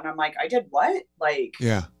did that. And I'm like, I did what? Like,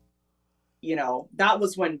 yeah. That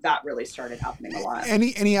was when that really started happening a lot.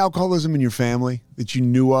 Any alcoholism in your family that you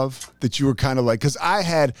knew of, that you were kind of like, because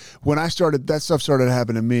when I started, that stuff started to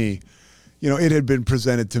happen to me, it had been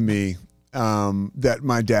presented to me that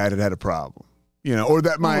my dad had a problem. Or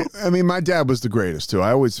that my dad was the greatest too.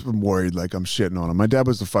 I always am worried like I'm shitting on him. My dad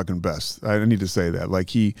was the fucking best. I need to say that. Like,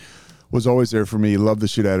 he was always there for me. He loved the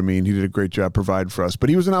shit out of me, and he did a great job providing for us. But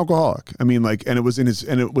he was an alcoholic. I mean, like, and it was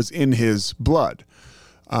in his blood.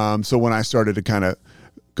 So when I started to kind of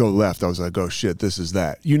go left, I was like, oh shit, this is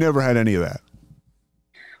that. You never had any of that?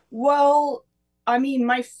 Well, I mean,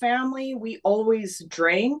 my family, we always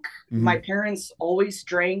drank. Mm-hmm. My parents always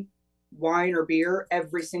drank wine or beer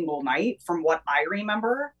every single night from what I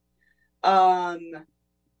remember. I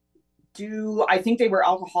think they were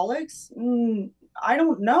alcoholics? I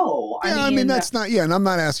don't know. Yeah, I mean that's not. Yeah, and I'm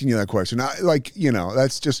not asking you that question.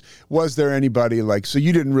 That's just. Was there anybody like? So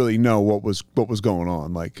you didn't really know what was going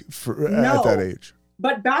on like at that age.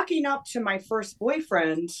 But backing up to my first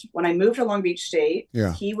boyfriend, when I moved to Long Beach State,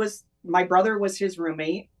 yeah, my brother was his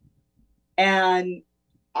roommate, and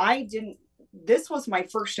this was my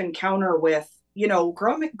first encounter with,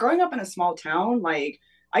 growing up in a small town. Like,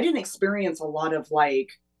 I didn't experience a lot of like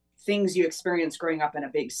things you experience growing up in a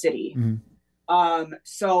big city. Mm-hmm.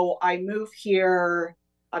 So I move here.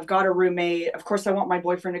 I've got a roommate. Of course, I want my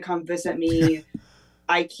boyfriend to come visit me.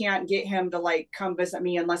 I can't get him to like come visit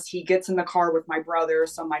me unless he gets in the car with my brother.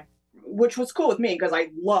 Which was cool with me because I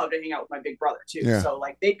love to hang out with my big brother too. Yeah. So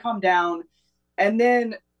like they'd come down, and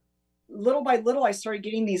then little by little, I started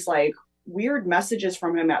getting these like weird messages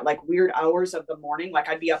from him at like weird hours of the morning. Like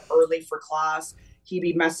I'd be up early for class. He'd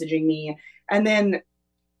be messaging me. And then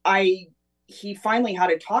he finally had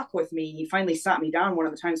a talk with me. He finally sat me down one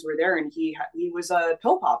of the times we were there, and he was a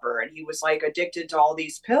pill popper, and he was like addicted to all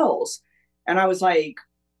these pills. And I was like,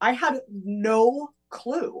 I had no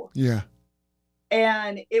clue. Yeah.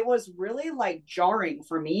 And it was really like jarring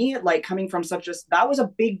for me, like coming from that was a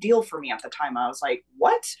big deal for me at the time. I was like,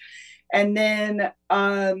 what? And then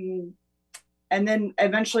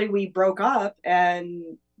eventually we broke up,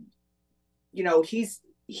 and,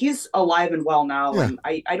 he's alive and well now. Yeah. And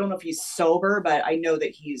I don't know if he's sober, but I know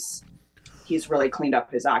that he's really cleaned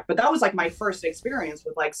up his act. But that was like my first experience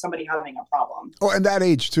with like somebody having a problem. Oh, and that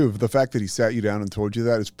age too. The fact that he sat you down and told you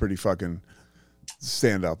that is pretty fucking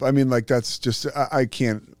stand up. I mean, like that's just, I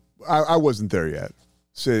can't, I wasn't there yet.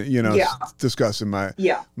 So, discussing my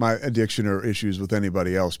addiction or issues with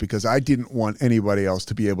anybody else, because I didn't want anybody else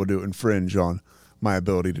to be able to infringe on my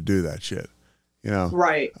ability to do that shit.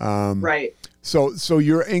 Right. Right. So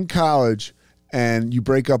you're in college and you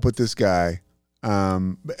break up with this guy.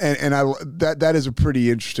 That is a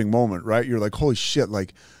pretty interesting moment, right? You're like, holy shit.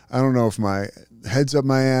 Like, I don't know if my head's up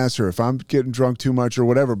my ass or if I'm getting drunk too much or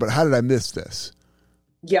whatever, but how did I miss this?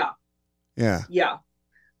 Yeah. Yeah. Yeah.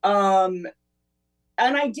 And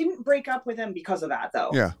I didn't break up with him because of that though.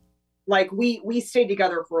 Yeah. Like we stayed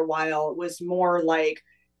together for a while. It was more like,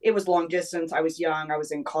 it was long distance. I was young. I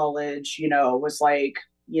was in college, it was like,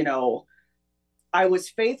 I was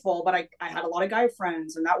faithful, but I had a lot of guy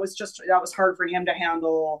friends, and that was hard for him to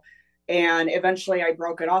handle. And eventually I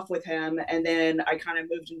broke it off with him. And then I kind of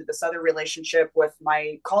moved into this other relationship with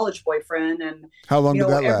my college boyfriend. And how long did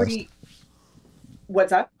that last? What's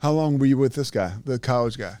that? How long were you with this guy, the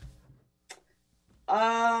college guy?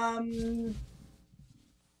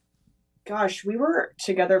 Gosh, we were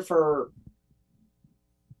together for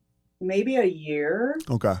maybe a year.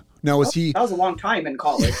 Okay. Now that was a long time in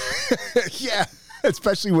college. Yeah.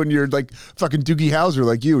 Especially when you're like fucking Doogie Howser,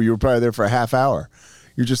 like you were probably there for a half hour.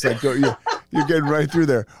 You're just like, you're getting right through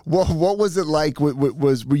there. What was it like?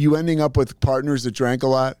 Were you ending up with partners that drank a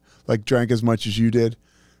lot, like drank as much as you did?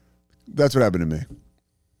 That's what happened to me.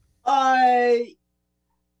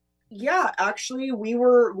 Yeah, actually we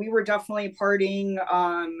were definitely partying.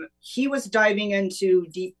 He was diving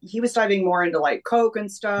more into like coke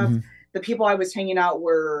and stuff. Mm-hmm. The people I was hanging out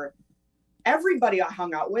were everybody I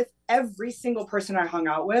hung out with. Every single person I hung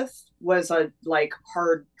out with was a like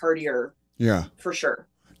hard partier. Yeah, for sure.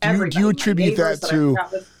 Do you attribute that to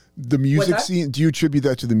the music scene? Do you attribute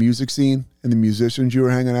that to the music scene and the musicians you were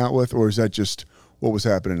hanging out with, or is that just what was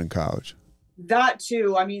happening in college? That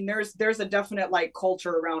too. I mean, there's a definite like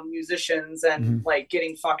culture around musicians and mm-hmm. like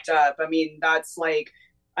getting fucked up. I mean, that's like,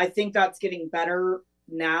 I think that's getting better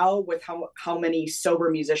now with how many sober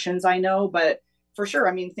musicians I know, but for sure.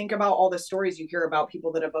 I mean, think about all the stories you hear about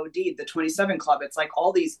people that have OD'd, the 27 Club. It's like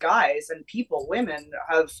all these guys and women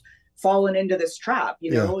have fallen into this trap.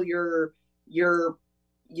 You're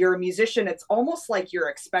a musician. It's almost like you're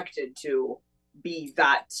expected to be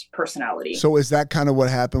that personality. So is that kind of what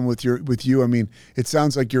happened with you? I mean, it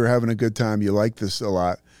sounds like you're having a good time. You like this a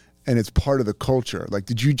lot, and it's part of the culture. Like,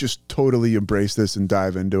 did you just totally embrace this and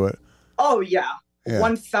dive into it? Oh yeah.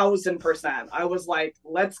 1000%. I was like,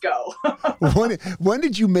 let's go. When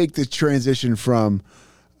did you make the transition from,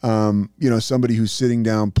 somebody who's sitting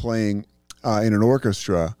down playing in an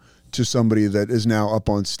orchestra to somebody that is now up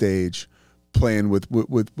on stage playing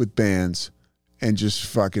with bands and just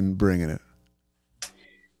fucking bringing it?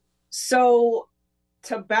 So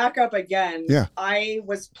to back up again, yeah. I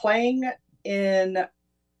was playing in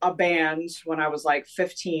a band when I was like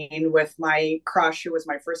 15 with my crush, who was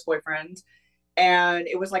my first boyfriend. And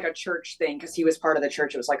it was like a church thing because he was part of the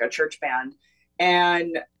church. It was like a church band.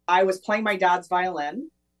 And I was playing my dad's violin.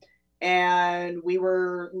 And we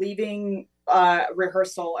were leaving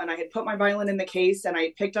rehearsal, and I had put my violin in the case, and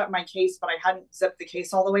I picked up my case, but I hadn't zipped the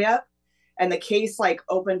case all the way up. And the case like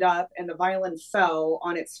opened up, and the violin fell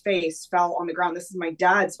on its face, fell on the ground. This is my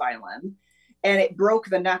dad's violin, and it broke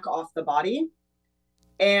the neck off the body.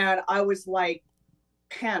 And I was like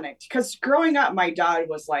panicked, because growing up, my dad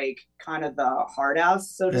was like kind of the hard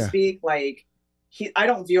ass, so to speak. Like I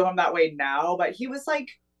don't view him that way now, but he was like,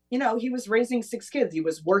 you know, he was raising 6 kids. He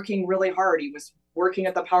was working really hard. He was working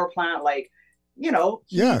at the power plant, like, you know.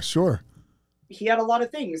 Sure. He had a lot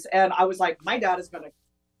of things. And I was like, my dad is going to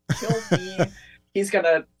kill me. He's going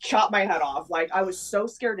to chop my head off. Like, I was so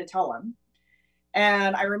scared to tell him.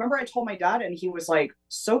 And I remember I told my dad, and he was like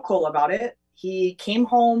so cool about it. He came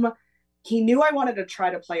home. He knew I wanted to try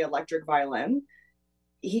to play electric violin.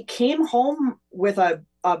 He came home with a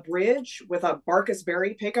bridge with a Barkus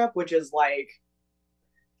Berry pickup, which is like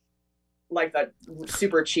the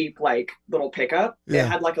super cheap like little pickup. It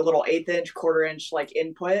had like a little 1/8 inch, 1/4 inch like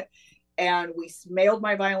input, and we mailed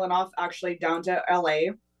my violin off actually down to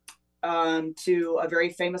LA to a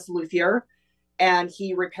very famous luthier, and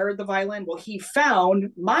he repaired the violin. Well, he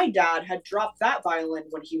found my dad had dropped that violin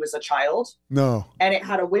when he was a child. No. And it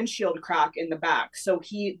had a windshield crack in the back. So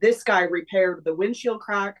this guy repaired the windshield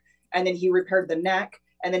crack, and then he repaired the neck,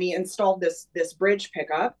 and then he installed this bridge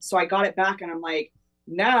pickup. So I got it back, and I'm like,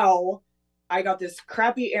 now I got this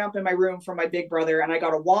crappy amp in my room from my big brother, and I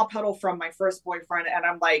got a wah pedal from my first boyfriend, and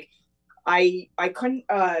I'm like, I couldn't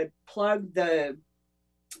plug the,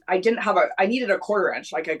 I needed a 1/4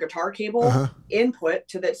 inch, like a guitar cable input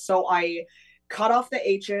to this. So I cut off the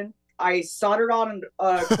H-in, I soldered on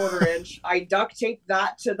a 1/4 inch, I duct taped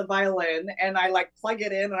that to the violin, and I like plug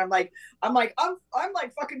it in, and I'm like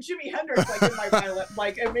fucking Jimi Hendrix, like in my violin,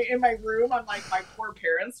 like in my room. I'm like, my poor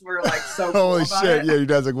parents were like so cool holy about shit it. Yeah, your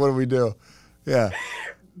dad's like, what do we do? Yeah.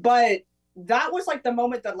 But that was like the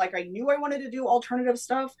moment that like I knew I wanted to do alternative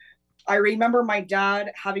stuff. I remember my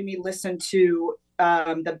dad having me listen to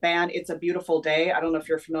the band It's a Beautiful Day. I don't know if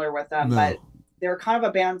you're familiar with them, but they're kind of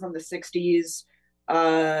a band from the 60s,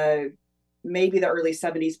 maybe the early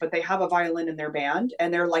 70s, but they have a violin in their band,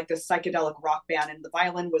 and they're like this psychedelic rock band, and the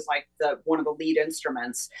violin was like one of the lead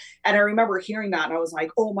instruments. And I remember hearing that, and I was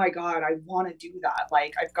like, oh my God, I want to do that.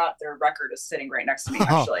 Like, I've got their record is sitting right next to me,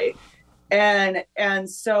 actually. And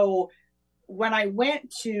so when I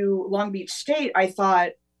went to Long Beach State, I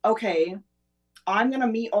thought, okay, I'm going to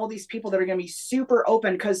meet all these people that are going to be super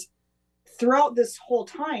open, because throughout this whole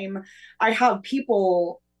time, I have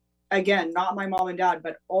people, again, not my mom and dad,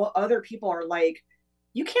 but all other people are like,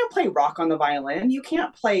 you can't play rock on the violin. You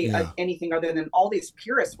can't play anything other than, all these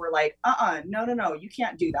purists were like, no, you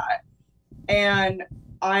can't do that. And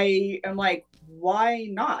I am like, why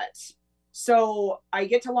not? So I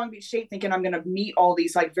get to Long Beach State thinking I'm going to meet all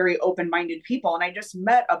these like very open-minded people. And I just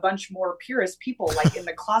met a bunch more purist people, like in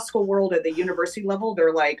the classical world at the university level.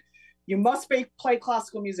 They're like, you must play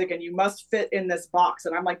classical music, and you must fit in this box.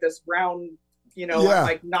 And I'm like this round, I'm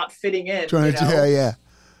like not fitting in.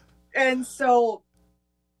 And so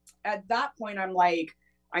at that point, I'm like,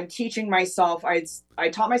 I'm teaching myself. I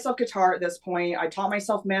taught myself guitar at this point. I taught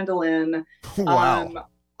myself mandolin. Wow.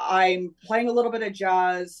 I'm playing a little bit of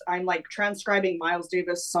jazz. I'm like transcribing Miles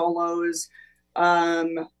Davis solos.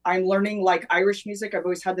 I'm learning like Irish music. I've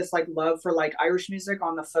always had this like love for like Irish music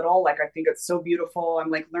on the fiddle. Like, I think it's so beautiful. I'm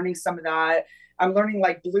like learning some of that. I'm learning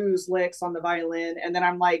like blues licks on the violin. And then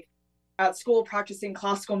I'm like at school practicing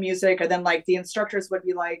classical music. And then like the instructors would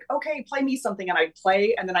be like, okay, play me something. And I'd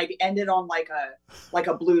play, and then I'd end it on like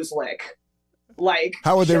a blues lick. Like,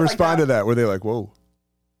 how would they respond to that? Were they like, whoa?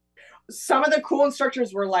 Some of the cool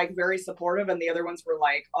instructors were like very supportive, and the other ones were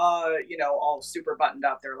like, all super buttoned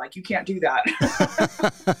up. They're like, you can't do that.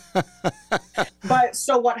 But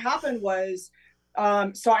so what happened was,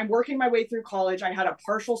 so I'm working my way through college. I had a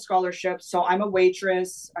partial scholarship. So I'm a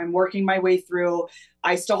waitress. I'm working my way through.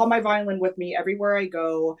 I still have my violin with me everywhere I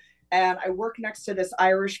go. And I work next to this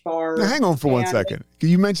Irish bar. Now, hang on for 1 second.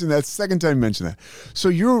 You mentioned that, second time you mentioned that. So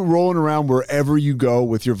you're rolling around wherever you go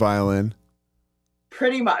with your violin?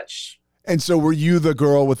 Pretty much. And so were you the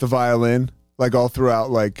girl with the violin, like all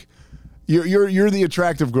throughout? Like, you're the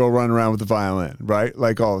attractive girl running around with the violin, right?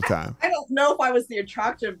 Like all the time. I don't know if I was the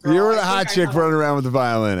attractive girl. You were the hot chick running around with the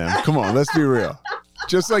violin. Come on, let's be real.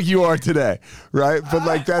 Just like you are today, right? But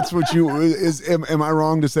like, that's what you is. Am I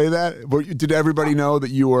wrong to say that? Did everybody know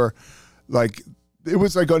that you were like? It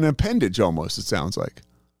was like an appendage almost. It sounds like.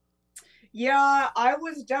 Yeah, I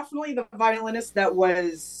was definitely the violinist that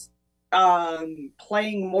was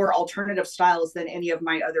playing more alternative styles than any of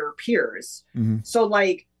my other peers. Mm-hmm. So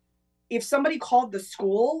like, if somebody called the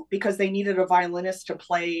school because they needed a violinist to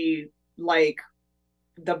play like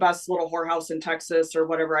the best little whorehouse in Texas or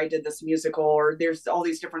whatever. I did this musical, or there's all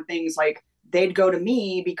these different things. Like they'd go to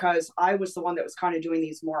me because I was the one that was kind of doing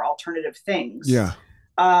these more alternative things. Yeah.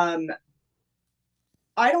 Um,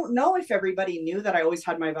 I don't know if everybody knew that I always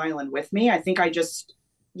had my violin with me. I think I just,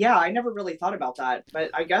 yeah, I never really thought about that,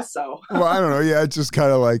 but I guess so. Well, I don't know. Yeah, it's just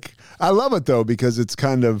kind of like, I love it though, because it's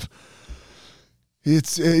kind of,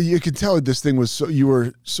 it's you can tell this thing was so, you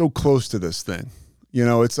were so close to this thing. You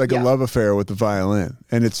know, it's like a love affair with the violin,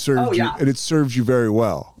 and it served you, and it served you very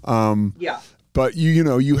well. But you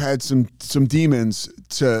know, you had some demons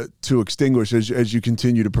to extinguish as you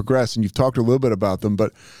continue to progress, and you've talked a little bit about them.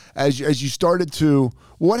 But as you started to,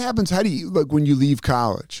 what happens? How do you, like, when you leave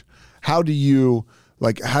college? How do you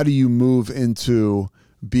move into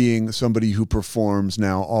being somebody who performs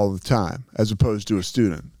now all the time, as opposed to a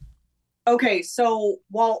student? Okay, so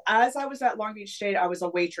as I was at Long Beach State, I was a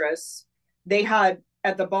waitress. They had,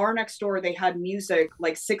 at the bar next door, they had music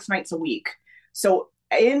like 6 nights a week. So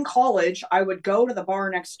in college, I would go to the bar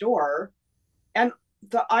next door, and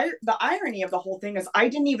the irony of the whole thing is I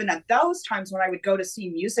didn't even, at those times when I would go to see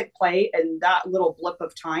music play in that little blip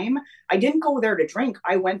of time, I didn't go there to drink.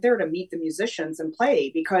 I went there to meet the musicians and play,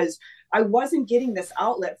 because I wasn't getting this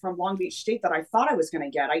outlet from Long Beach State that I thought I was going to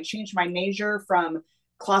get. I changed my major from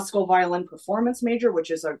classical violin performance major,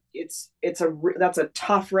 which is that's a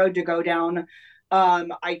tough road to go down.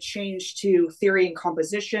 I changed to theory and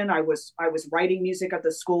composition. I was writing music at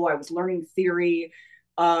the school. I was learning theory,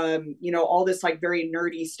 all this like very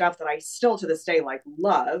nerdy stuff that I still to this day like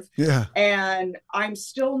love. Yeah. And I'm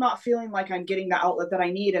still not feeling like I'm getting the outlet that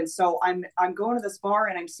I need. And so I'm going to this bar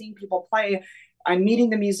and I'm seeing people play. I'm meeting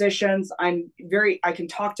the musicians. I can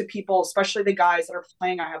talk to people, especially the guys that are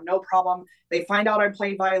playing. I have no problem. They find out I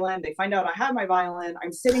play violin. They find out I have my violin.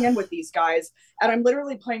 I'm sitting in with these guys, and I'm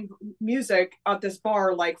literally playing music at this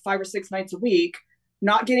bar like 5 or 6 nights a week,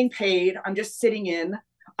 not getting paid. I'm just sitting in.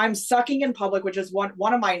 I'm sucking in public, which is one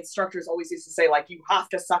of my instructors always used to say, like, you have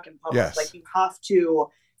to suck in public. Yes. Like, you have to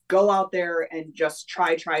go out there and just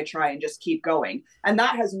try and just keep going. And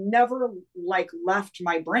that has never like left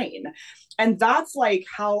my brain. And that's like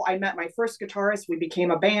how I met my first guitarist. We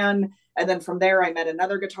became a band. And then from there, I met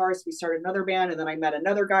another guitarist. We started another band. And then I met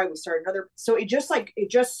another guy. We started another. So it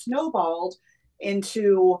just snowballed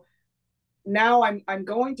into, now I'm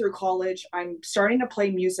going through college. I'm starting to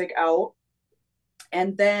play music out.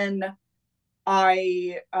 And then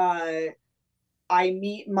I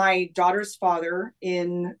meet my daughter's father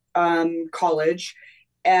in college.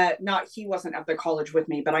 He wasn't at the college with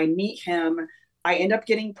me, but I meet him. I end up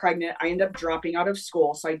getting pregnant. I end up dropping out of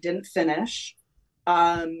school, so I didn't finish.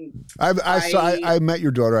 I met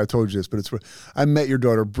your daughter. I told you this, but I met your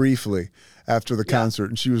daughter briefly after the concert,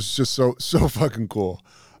 and she was just so fucking cool.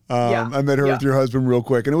 I met her with your husband real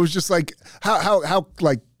quick, and it was just like how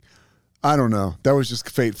like, I don't know. That was just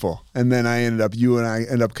fateful. And then you and I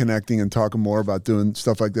end up connecting and talking more about doing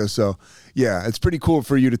stuff like this. So yeah, it's pretty cool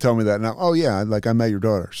for you to tell me that now. Oh yeah, like I met your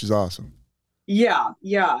daughter. She's awesome. Yeah.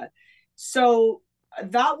 So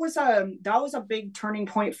that was a big turning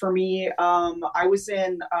point for me. I was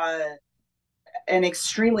in an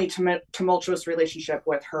extremely tumultuous relationship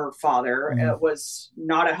with her father. Mm. It was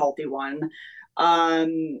not a healthy one.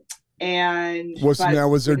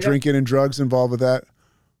 Was there drinking and drugs involved with that?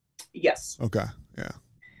 Yes. Okay. Yeah.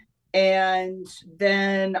 And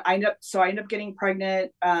then I end up getting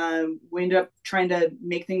pregnant. We ended up trying to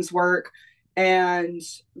make things work. And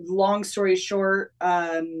long story short,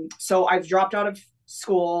 so I've dropped out of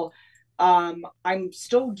school. I'm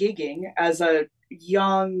still gigging as a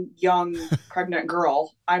young pregnant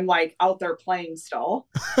girl. I'm like out there playing still.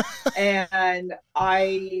 And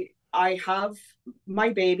I have my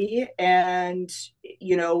baby. And,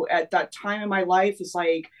 at that time in my life, it's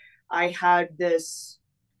like, I had this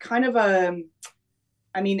kind of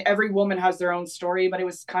every woman has their own story, but it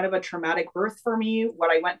was kind of a traumatic birth for me, what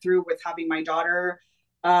I went through with having my daughter.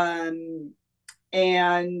 And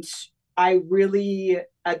I really,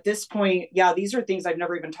 at this point, these are things I've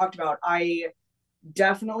never even talked about. I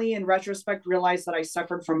definitely, in retrospect, realized that I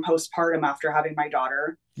suffered from postpartum after having my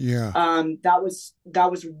daughter. Yeah. That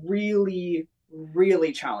was really,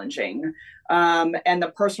 really challenging. And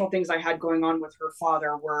the personal things I had going on with her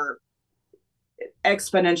father were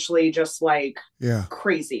exponentially just like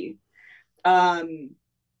crazy. And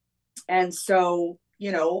so,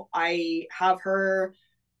 I have her,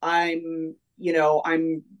 I'm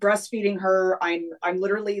breastfeeding her. I'm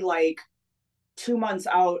literally like 2 months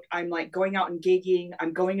out. I'm like going out and gigging.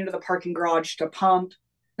 I'm going into the parking garage to pump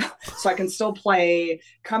so I can still play,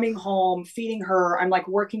 coming home, feeding her. I'm like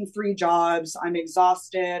working 3 jobs. I'm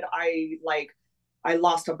exhausted. I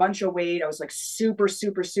lost a bunch of weight. I was like super,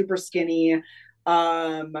 super, super skinny.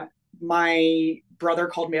 Um, my brother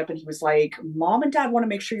called me up and he was like, Mom and Dad want to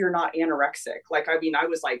make sure you're not anorexic. Like, I mean, I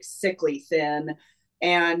was like sickly thin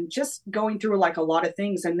and just going through like a lot of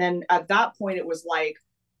things. And then at that point, it was like,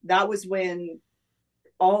 that was when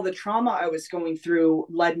all the trauma I was going through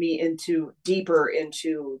led me into deeper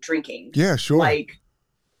into drinking. Yeah, sure. Like,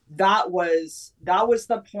 that was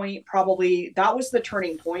the point, probably that was the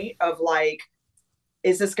turning point of like,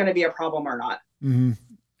 is this going to be a problem or not? Mm-hmm.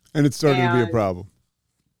 And it started to be a problem.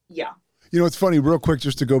 Yeah. You know, it's funny, real quick,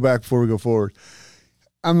 just to go back before we go forward.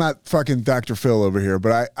 I'm not fucking Dr. Phil over here,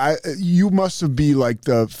 but you must be like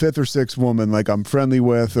the fifth or sixth woman like I'm friendly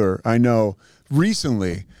with, or I know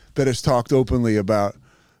recently, that has talked openly about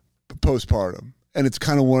postpartum. And it's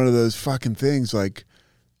kind of one of those fucking things like,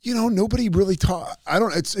 you know, nobody really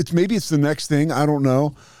it's maybe it's the next thing. I don't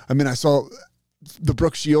know. I mean, I saw the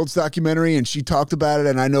Brooke Shields documentary and she talked about it,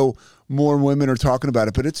 and I know more women are talking about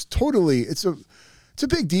it, but it's a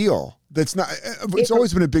big deal. It's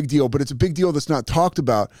always been a big deal, but it's a big deal that's not talked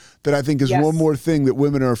about, that I think is one more thing that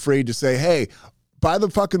women are afraid to say, hey, by the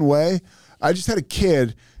fucking way, I just had a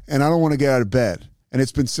kid and I don't want to get out of bed. And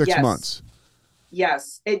it's been 6 months.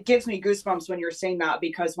 Yes. It gives me goosebumps when you're saying that,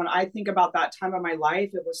 because when I think about that time of my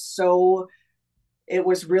life, it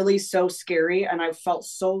was really so scary, and I felt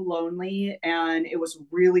so lonely, and it was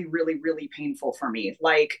really, really, really painful for me,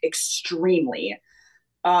 like extremely.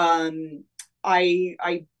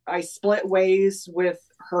 I split ways with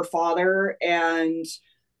her father, and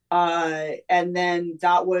then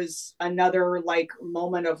that was another like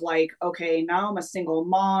moment of like, okay, now I'm a single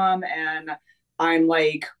mom, and I'm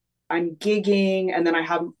gigging, and then I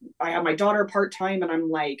have my daughter part-time, and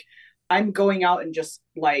I'm going out and just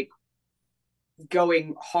like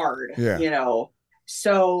going hard, you know.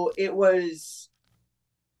 So it was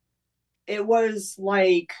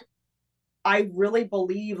like, I really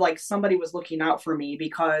believe like somebody was looking out for me,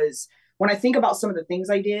 because when I think about some of the things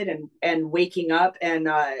I did, and waking up and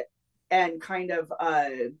kind of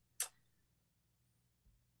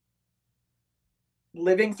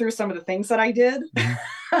living through some of the things that I did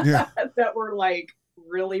that were like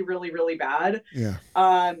really, really, really bad. Yeah.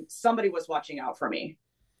 Somebody was watching out for me.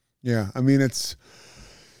 Yeah. I mean, it's,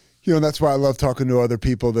 you know, that's why I love talking to other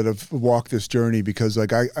people that have walked this journey, because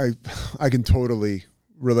like I can totally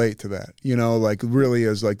relate to that, you know, like really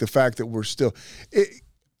is like the fact that we're still,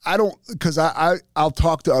 because I'll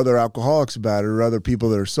talk to other alcoholics about it, or other people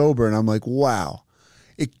that are sober, and I'm like, wow,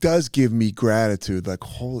 it does give me gratitude. Like,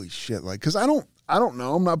 holy shit. Like, cause I don't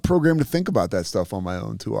know. I'm not programmed to think about that stuff on my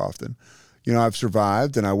own too often. You know, I've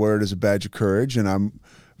survived, and I wear it as a badge of courage, and I'm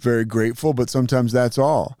very grateful, but sometimes that's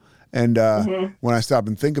all. And when I stop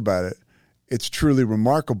and think about it, it's truly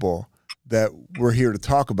remarkable that we're here to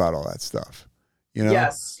talk about all that stuff. You know?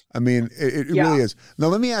 Yes. I mean, it really is. Now,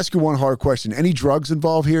 let me ask you one hard question. Any drugs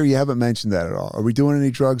involved here? You haven't mentioned that at all. Are we doing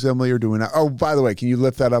any drugs, Emily, or doing that? Oh, by the way, can you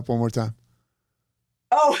lift that up one more time?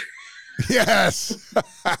 Oh. Yes.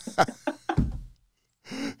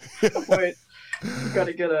 Wait, you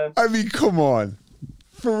gotta get a... I mean, come on.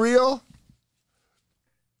 For real?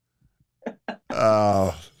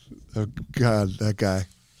 Oh, God, that guy.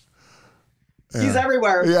 Yeah. He's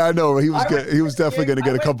everywhere. Yeah, I know. He was definitely going to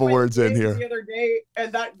get a couple words in here. The other day,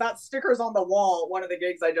 and that sticker's on the wall. One of the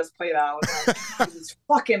gigs I just played at, I was like, he's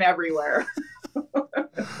fucking everywhere.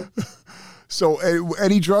 So,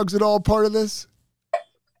 any drugs at all part of this?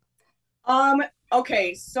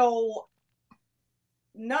 Okay, so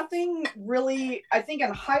nothing really. I think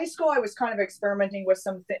in high school I was kind of experimenting with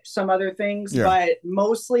some other things, but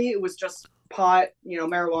mostly it was just pot, you know,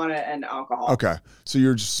 marijuana and alcohol. Okay. So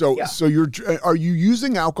you're are you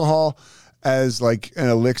using alcohol as like an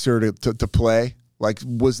elixir to play? Like,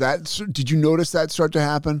 did you notice that start to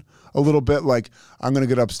happen a little bit? Like, I'm going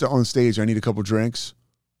to get up on stage, I need a couple drinks.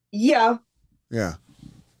 Yeah. Yeah.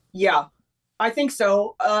 Yeah. I think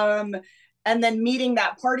so. And then meeting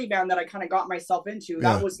that party band that I kind of got myself into,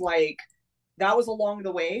 that was along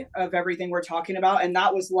the way of everything we're talking about. And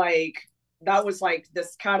that was like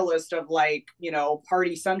this catalyst of like, you know,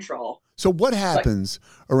 Party Central. So what happens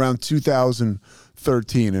around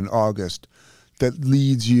 2013 in August that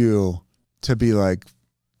leads you to be like,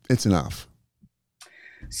 it's enough?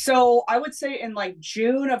 So I would say in like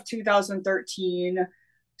June of 2013,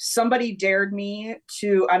 somebody dared me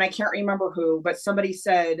to, and I can't remember who, but somebody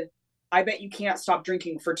said, I bet you can't stop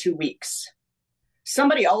drinking for 2 weeks.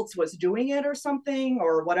 Somebody else was doing it or something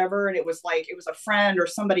or whatever. And it was a friend or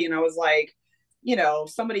somebody. And I was like, you know,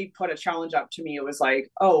 somebody put a challenge up to me. It was like,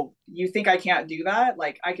 oh, you think I can't do that?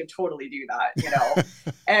 Like, I could totally do that, you know?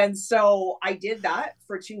 And so I did that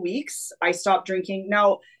for 2 weeks. I stopped drinking.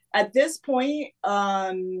 Now, at this point,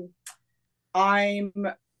 I'm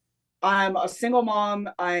a single mom.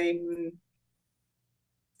 I'm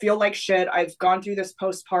feel like shit. I've gone through this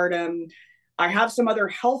postpartum. I have some other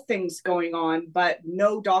health things going on, but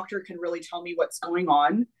no doctor can really tell me what's going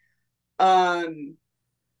on.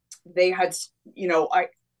 They had, you know,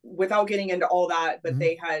 without getting into all that, but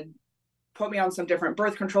they had put me on some different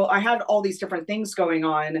birth control. I had all these different things going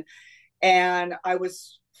on, and I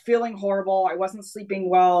was feeling horrible. I wasn't sleeping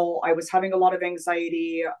well. I was having a lot of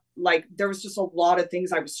anxiety. Like, there was just a lot of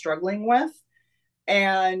things I was struggling with.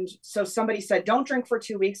 And so somebody said, don't drink for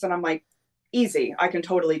 2 weeks. And I'm like, easy, I can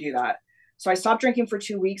totally do that. So I stopped drinking for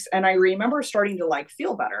 2 weeks, and I remember starting to like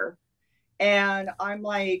feel better. And I'm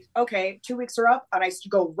like, okay, 2 weeks are up, and I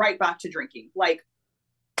go right back to drinking, like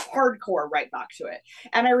hardcore right back to it.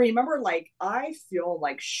 And I remember, like, I feel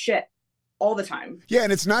like shit all the time. Yeah,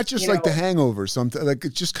 and it's not just like the hangover. Something like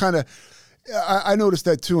it's just kind of. I noticed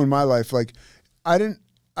that too in my life. Like, I didn't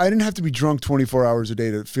have to be drunk 24 hours a day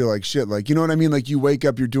to feel like shit. Like, you know what I mean? Like, you wake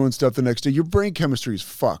up, you're doing stuff the next day. Your brain chemistry is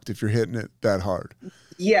fucked if you're hitting it that hard.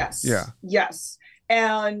 Yes. Yeah. Yes.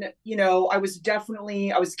 And, you know, I was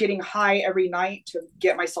getting high every night to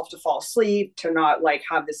get myself to fall asleep, to not like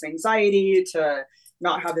have this anxiety, to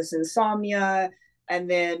not have this insomnia. And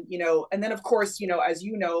then, you know, of course, you know, as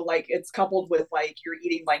you know, like, it's coupled with like, you're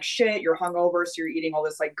eating like shit, you're hungover. So you're eating all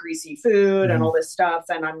this like greasy food and all this stuff.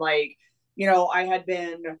 And I'm like, you know,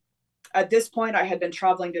 at this point, I had been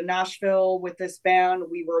traveling to Nashville with this band.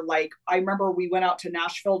 We were like, I remember we went out to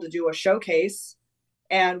Nashville to do a showcase,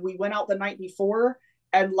 and we went out the night before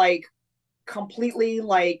and like completely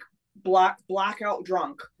like blackout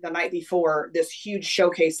drunk the night before this huge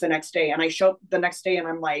showcase the next day. And I show up the next day, and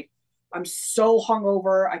I'm like, I'm so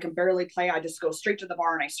hungover, I can barely play. I just go straight to the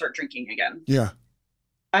bar and I start drinking again. Yeah.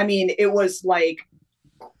 I mean, it was like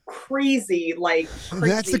crazy.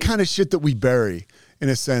 That's the kind of shit that we bury, in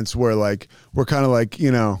a sense, where like we're kind of like,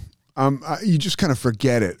 you know, you just kind of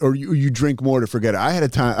forget it, or you drink more to forget it. I had a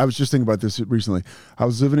time, I was just thinking about this recently. I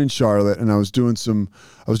was living in Charlotte, and I was doing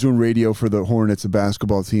radio for the Hornets, a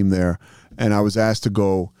basketball team there, and I was asked to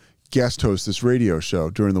go guest host this radio show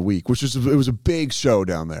during the week, it was a big show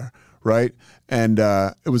down there, right? And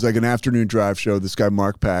it was like an afternoon drive show. This guy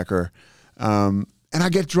Mark Packer, and I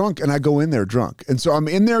get drunk, and I go in there drunk, and so I'm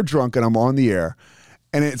in there drunk, and I'm on the air,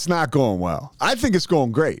 and it's not going well. I think it's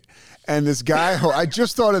going great. And this guy, I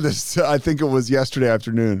just thought of this, I think it was yesterday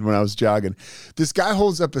afternoon when I was jogging. This guy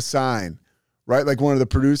holds up a sign, right? Like one of the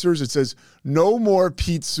producers. It says, "No more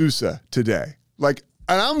Pete Sousa today." Like,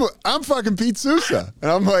 and I'm fucking Pete Sousa.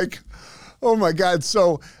 And I'm like, oh my God.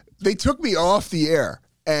 So they took me off the air.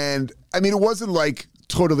 And I mean, it wasn't like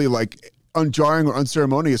totally like unjarring or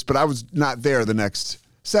unceremonious, but I was not there the next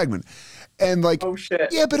segment. And like, oh shit.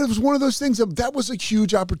 Yeah, but it was one of those things that was a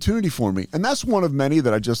huge opportunity for me. And that's one of many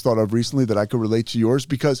that I just thought of recently that I could relate to yours,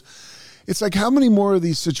 because it's like, how many more of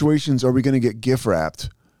these situations are we going to get gift wrapped?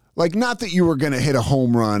 Like, not that you were going to hit a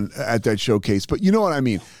home run at that showcase, but you know what I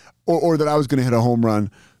mean? Or that I was going to hit a home run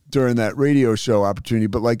during that radio show opportunity.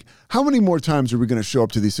 But like, how many more times are we going to show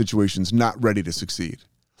up to these situations not ready to succeed?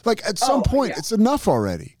 Like, at some point, It's enough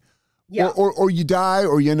already. Yeah. Or you die,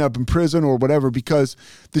 or you end up in prison or whatever, because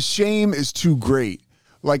the shame is too great.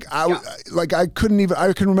 Like I can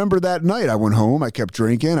remember that night I went home, I kept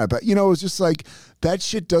drinking. It was just like, that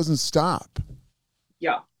shit doesn't stop.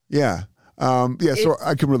 Yeah. Yeah. So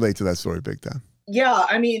I can relate to that story big time. Yeah.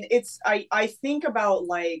 I mean, I think about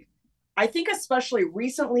I think especially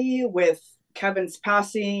recently with Kevin's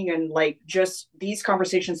passing, and like just these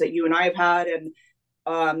conversations that you and I have had, and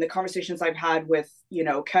the conversations I've had with, you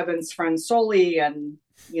know, Kevin's friend Soli, and,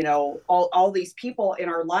 you know, all these people in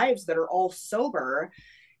our lives that are all sober,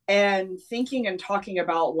 and thinking and talking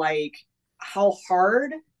about like how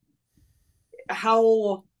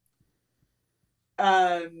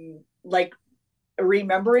like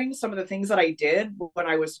remembering some of the things that I did when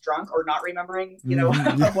I was drunk, or not remembering, you know,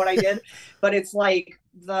 what I did. But it's like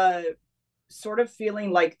the sort of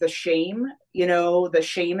feeling like the shame in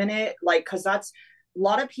it, like, because that's, a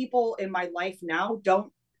lot of people in my life now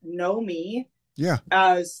don't know me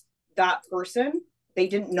as that person. They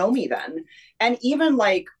didn't know me then. And even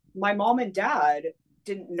like my mom and dad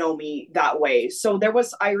didn't know me that way. So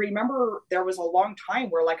I remember there was a long time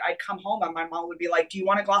where like I'd come home and my mom would be like, "Do you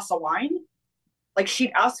want a glass of wine?" Like,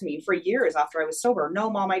 she'd ask me for years after I was sober. "No,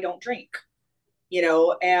 Mom, I don't drink." You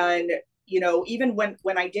know, and, you know, even when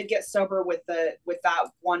I did get sober with that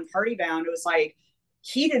one party band, it was like,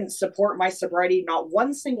 he didn't support my sobriety, not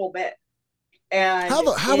one single bit. And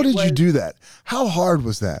how did you do that? How hard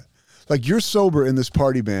was that? Like, you're sober in this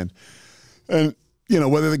party band, and you know,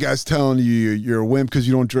 whether the guy's telling you you're a wimp because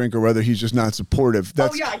you don't drink, or whether he's just not supportive.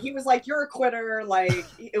 Oh yeah, he was like, "You're a quitter." Like,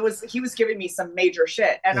 he was giving me some major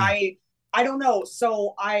shit, and I don't know.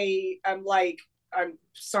 So I'm like, I'm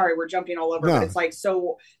sorry, we're jumping all over, but it's like,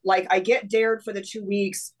 so like, I get dared for the 2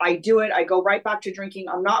 weeks. I do it. I go right back to drinking.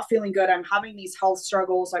 I'm not feeling good. I'm having these health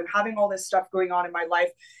struggles. I'm having all this stuff going on in my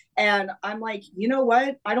life, and I'm like, you know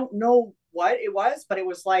what? I don't know what it was, but it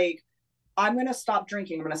was like, I'm going to stop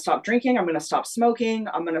drinking. I'm going to stop drinking. I'm going to stop smoking.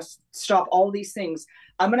 I'm going to stop all these things.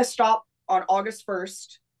 I'm going to stop on August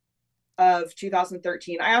 1st of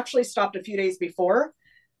 2013. I actually stopped a few days before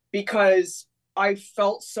because I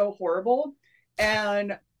felt so horrible.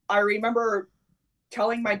 And I remember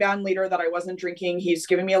telling my band leader that I wasn't drinking. He's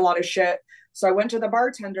giving me a lot of shit. So I went to the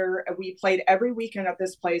bartender, and we played every weekend at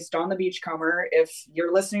this place, Don the Beachcomber. If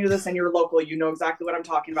you're listening to this and you're local, you know exactly what I'm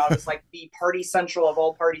talking about. It's like the party central of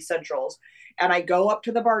all party centrals. And I go up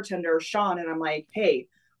to the bartender, Sean, and I'm like, hey,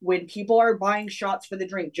 when people are buying shots for the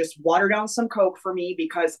drink, just water down some Coke for me,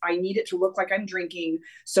 because I need it to look like I'm drinking,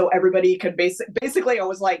 so everybody could basically, I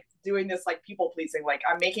was like doing this like people pleasing, like,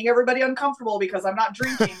 I'm making everybody uncomfortable because I'm not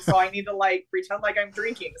drinking, so I need to like pretend like I'm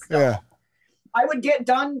drinking still. Yeah. I would get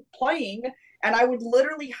done playing, and I would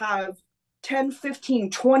literally have 10, 15,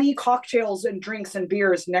 20 cocktails and drinks and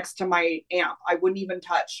beers next to my amp. I wouldn't even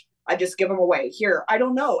touch. I just give them away. Here, I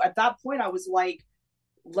don't know. At that point, I was like,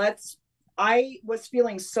 I was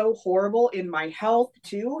feeling so horrible in my health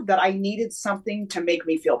too, that I needed something to make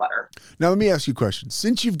me feel better. Now, let me ask you a question.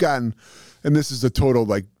 Since you've gotten, and this is a total,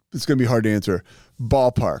 like, it's going to be hard to answer,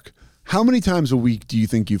 ballpark, how many times a week do you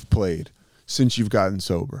think you've played since you've gotten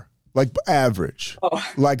sober? Like, average,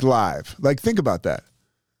 like live, like, think about that.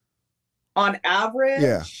 On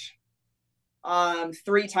average,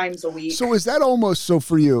 3 times a week. So is that almost, so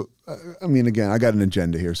for you, I mean, again, I got an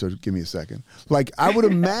agenda here, so give me a second. Like, I would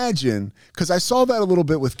imagine, because I saw that a little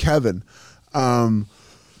bit with Kevin,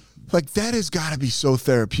 like, that has got to be so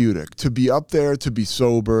therapeutic to be up there, to be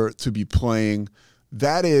sober, to be playing.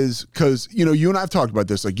 That is, because, you know, you and I have talked about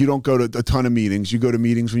this, like, you don't go to a ton of meetings. You go to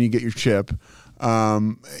meetings when you get your chip.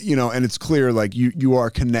 You know, and it's clear, like, you are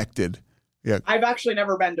connected. Yeah. I've actually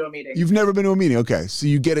never been to a meeting. You've never been to a meeting. Okay. So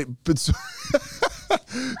you get it. But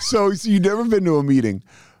so you've never been to a meeting,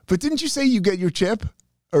 but didn't you say you get your chip,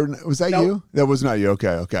 or was that you? That was not you. Okay.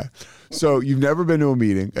 Okay. So you've never been to a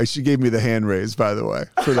meeting. She gave me the hand raise, by the way,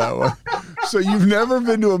 for that one. So you've never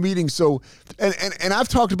been to a meeting. So, and I've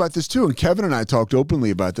talked about this too. And Kevin and I talked openly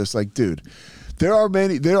about this. Like, dude, there are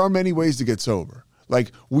many ways to get sober.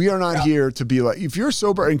 Like, we are not here to be like, if you're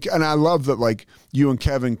sober, and I love that, like, you and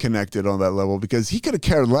Kevin connected on that level, because he could have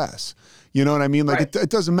cared less. You know what I mean? Like, it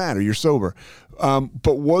doesn't matter. You're sober.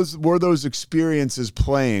 But were those experiences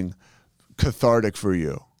playing cathartic for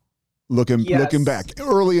you? Looking back,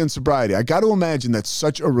 early in sobriety, I got to imagine that's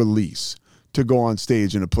such a release to go on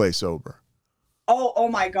stage and to play sober. Oh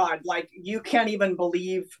my God. Like, you can't even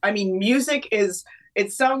believe, I mean, music is,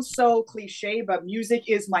 it sounds so cliche, but music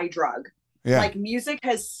is my drug. Yeah. Like, music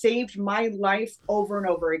has saved my life over and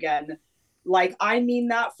over again. Like, I mean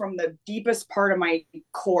that from the deepest part of my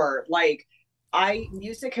core. Like,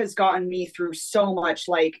 music has gotten me through so much.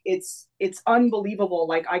 Like, it's unbelievable.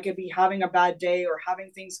 Like, I could be having a bad day or having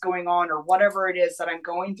things going on or whatever it is that I'm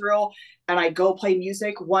going through, and I go play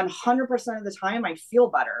music, 100% of the time I feel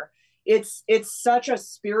better. It's such a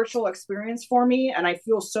spiritual experience for me, and I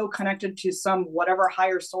feel so connected to some whatever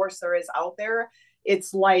higher source there is out there.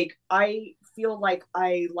 It's like, I feel like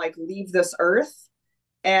I like leave this earth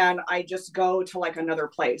and I just go to like another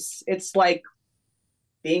place. It's like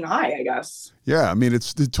being high, I guess. Yeah. I mean,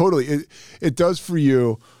 it does for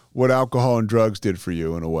you what alcohol and drugs did for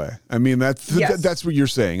you in a way. I mean, that's what you're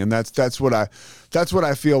saying. And that's what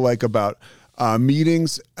I feel like about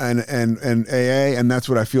meetings and AA. And that's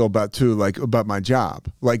what I feel about too, like about my job.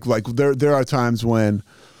 Like there are times when,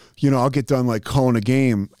 you know, I'll get done like calling a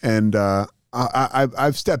game, and,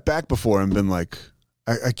 I've stepped back before and been like,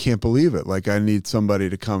 I can't believe it. Like, I need somebody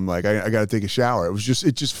to come. Like, I got to take a shower. It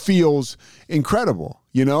just feels incredible.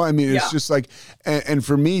 You know, I mean, it's just like, and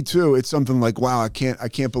for me too, it's something like, wow, I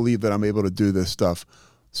can't believe that I'm able to do this stuff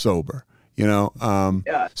sober, you know?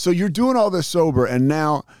 So you're doing all this sober, and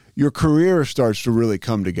now your career starts to really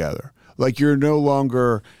come together. Like, you're no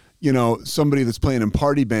longer, you know, somebody that's playing in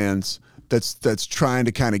party bands that's trying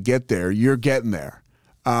to kind of get there. You're getting there.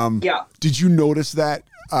 Did you notice that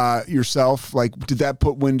yourself? Like, did that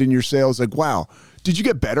put wind in your sails? Like, wow, did you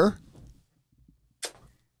get better?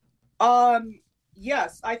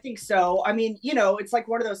 Yes, I think so. I mean, it's like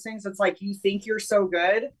one of those things. It's like you think you're so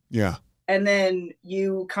good, Yeah. and then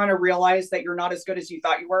you kind of realize that you're not as good as you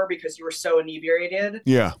thought you were because you were so inebriated.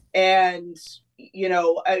 Yeah. And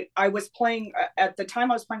I was playing at the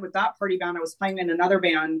time. I was playing with that party band. I was playing in another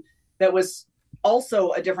band that was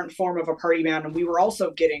also a different form of a party band, and we were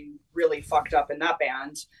also getting really fucked up in that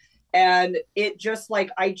band. And it just like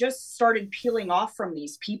I just started peeling off from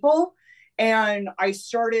these people, and I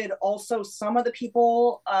started also some of the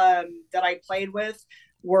people that I played with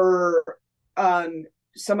were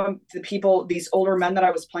some of the people, these older men that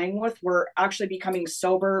I was playing with, were actually becoming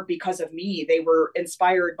sober because of me. They were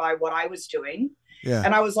inspired by what I was doing. Yeah.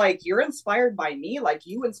 And I was like, you're inspired by me. Like,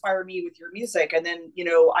 you inspire me with your music. And then,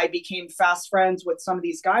 I became fast friends with some of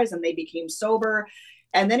these guys and they became sober.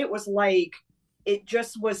 And then it was like, it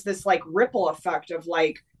just was this like ripple effect of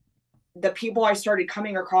like, the people I started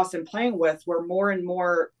coming across and playing with were more and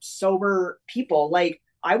more sober people. Like,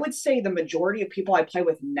 I would say the majority of people I play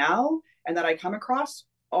with now and that I come across,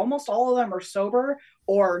 almost all of them are sober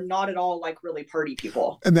or not at all like really party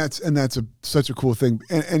people. And that's such a cool thing.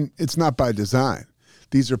 And it's not by design.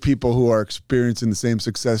 These are people who are experiencing the same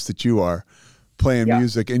success that you are playing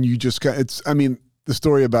music. And you just the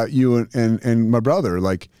story about you and my brother,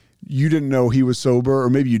 like, you didn't know he was sober, or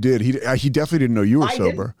maybe you did. He definitely didn't know you were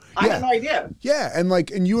sober. I had no idea. Yeah,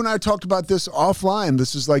 and you and I talked about this offline.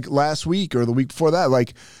 This is like last week or the week before that.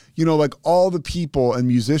 Like, like all the people and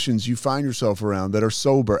musicians you find yourself around that are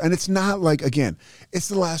sober, and it's not like, again, it's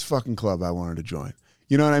the last fucking club I wanted to join.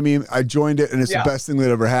 You know what I mean? I joined it, and it's the best thing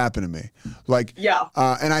that ever happened to me. Like,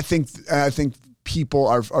 and I think people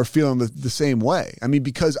are feeling the same way. I mean,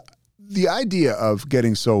 because the idea of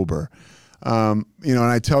getting sober. And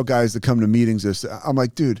I tell guys that come to meetings this, I'm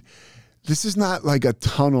like, dude, this is not like a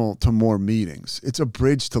tunnel to more meetings. It's a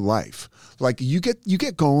bridge to life. Like, you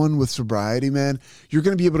get going with sobriety, man. You're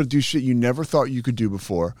going to be able to do shit you never thought you could do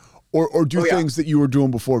before, or do things that you were doing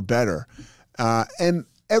before better. And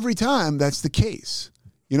every time that's the case,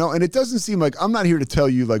 and it doesn't seem like, I'm not here to tell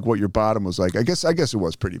you like what your bottom was like. I guess it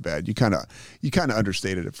was pretty bad. You kind of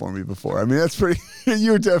understated it for me before. I mean, that's pretty,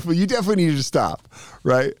 you definitely needed to stop.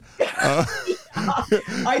 Right.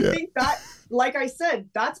 I think that, like I said,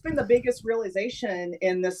 that's been the biggest realization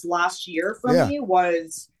in this last year for me,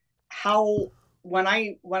 was how, when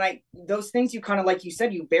I, those things you kind of, like you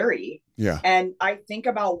said, you bury. Yeah. And I think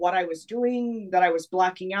about what I was doing, that I was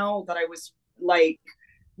blacking out, that I was like,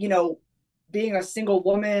 being a single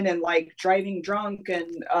woman and like driving drunk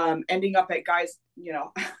and ending up at guys,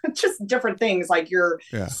 just different things. Like, you're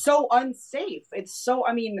so unsafe. It's so,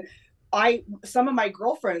 I mean, some of my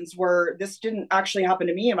girlfriends this didn't actually happen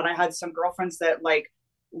to me, but I had some girlfriends that like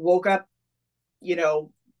woke up,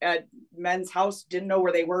 at men's house, didn't know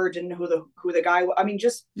where they were, didn't know who the guy was. I mean,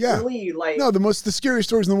 just really like, no, the scariest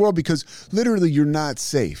stories in the world, because literally you're not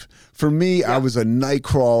safe. For me, I was a night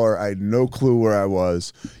crawler. I had no clue where I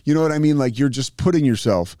was. You know what I mean? Like, you're just putting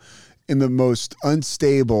yourself in the most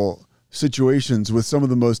unstable situations with some of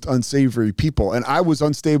the most unsavory people. And I was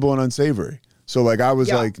unstable and unsavory. So like, I was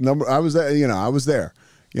I was there, I was there,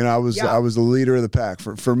 I was the leader of the pack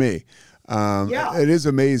for me. It is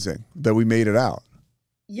amazing that we made it out.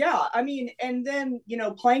 Yeah. I mean, and then,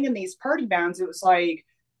 playing in these party bands, it was like,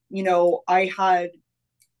 I had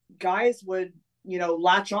guys would,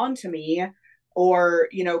 latch on to me or,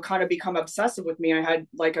 kind of become obsessive with me. I had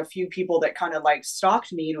like a few people that kind of like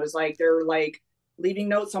stalked me, and it was like, they're like leaving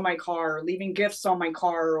notes on my car, leaving gifts on my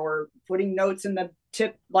car, or putting notes in the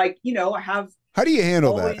tip. Like, I have. How do you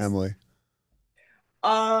handle that, Emily?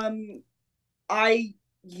 I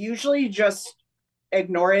usually just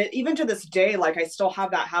ignore it. Even to this day, like, I still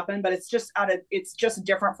have that happen, but it's just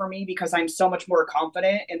different for me because I'm so much more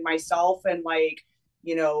confident in myself, and like,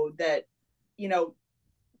 that,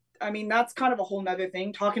 I mean, that's kind of a whole nother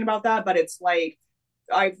thing talking about that, but it's like,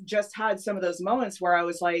 I've just had some of those moments where I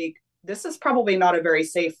was like, this is probably not a very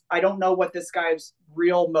safe, I don't know what this guy's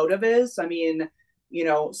real motive is. I mean,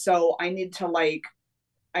 so I need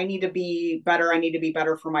to be better. I need to be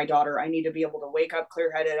better for my daughter. I need to be able to wake up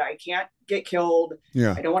clear-headed. I can't get killed.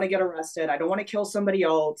 Yeah. I don't want to get arrested. I don't want to kill somebody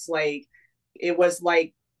else. Like, it was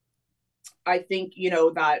like, I think,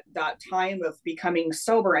 that time of becoming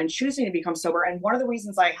sober and choosing to become sober. And one of the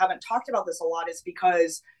reasons I haven't talked about this a lot is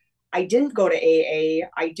because I didn't go to AA.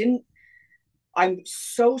 I'm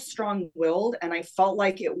so strong-willed, and I felt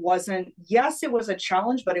like it wasn't, yes, it was a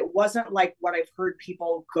challenge, but it wasn't like what I've heard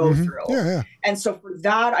people go through. Yeah. And so for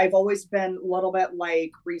that, I've always been a little bit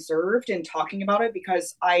like reserved in talking about it,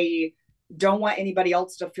 because I don't want anybody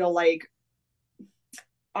else to feel like,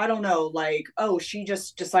 I don't know, like, oh, she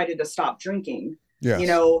just decided to stop drinking. Yes.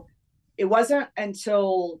 it wasn't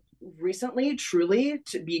until recently, truly,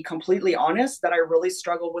 to be completely honest, that I really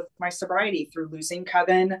struggled with my sobriety through losing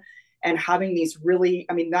Kevin and having these really,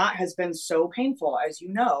 I mean, that has been so painful, as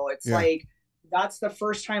you know. It's like, that's the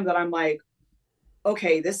first time that I'm like,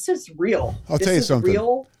 okay, this is real. I'll tell you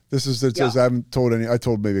something. This is, I haven't told I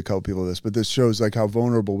told maybe a couple people this, but this shows like how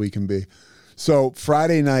vulnerable we can be. So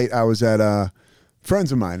Friday night I was at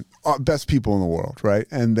friends of mine, best people in the world, right?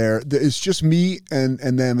 And it's just me and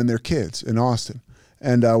them and their kids in Austin.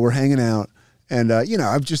 And we're hanging out, and you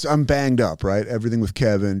know, I'm banged up, right? Everything with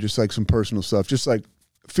Kevin, just like some personal stuff, just like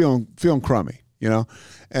feeling crummy, you know.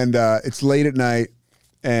 And it's late at night,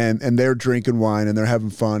 and they're drinking wine and they're having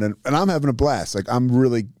fun, and I'm having a blast. Like I'm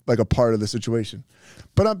really like a part of the situation,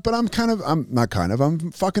 but I'm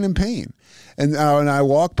fucking in pain. And I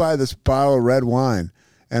walked by this bottle of red wine,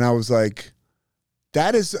 and I was like,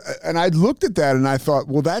 that is, and I looked at that and I thought,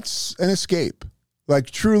 well, that's an escape. Like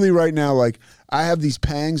truly, right now, like. I have these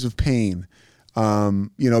pangs of pain,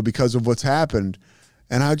 you know, because of what's happened.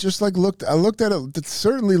 And I just like I looked at it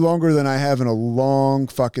certainly longer than I have in a long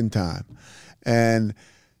fucking time. And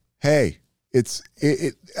hey,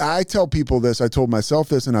 I tell people this, I told myself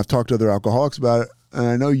this, and I've talked to other alcoholics about it. And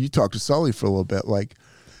I know you talked to Sully for a little bit. Like,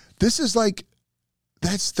 this is like,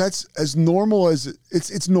 that's as normal as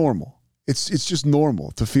it's normal. It's just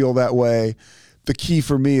normal to feel that way. The key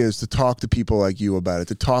for me is to talk to people like you about it,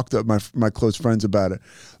 to talk to my close friends about it.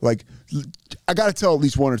 Like, I got to tell at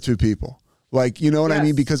least one or two people. Like, you know what I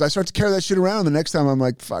mean? Because I start to carry that shit around. The next time I'm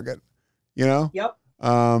like, fuck it, you know? Yep.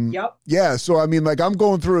 Yeah. So, I mean, like, I'm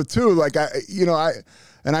going through it too. Like, I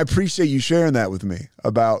appreciate you sharing that with me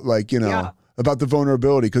about, like, you know, about the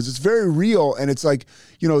vulnerability, because it's very real. And it's like,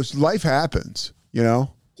 you know, life happens, you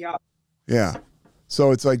know? Yeah. Yeah.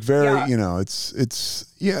 So it's like very, you know, it's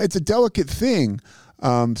a delicate thing,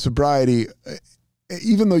 sobriety,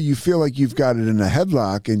 even though you feel like you've got it in a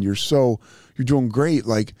headlock and you're doing great.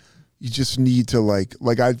 Like, you just need to like,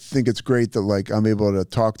 I think it's great that like, I'm able to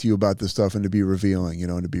talk to you about this stuff and to be revealing, you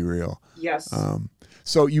know, and to be real. Yes.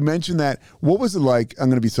 So you mentioned that. What was it like? I'm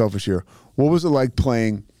going to be selfish here. What was it like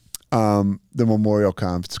playing, the memorial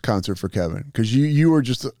concert for Kevin? Cause you were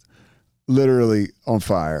just literally on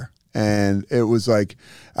fire. And it was like,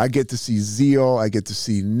 I get to see Zeal, I get to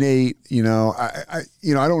see Nate, you know, I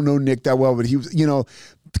don't know Nick that well, but he was, you know,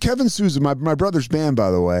 Kevin Sousa, my brother's band,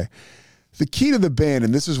 by the way, the key to the band,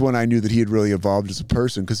 and this is when I knew that he had really evolved as a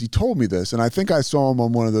person, because he told me this, and I think I saw him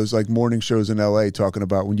on one of those like morning shows in LA talking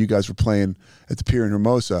about when you guys were playing at the Pier in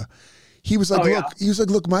Hermosa. He was like,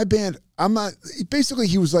 look, my band, basically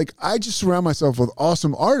he was like, I just surround myself with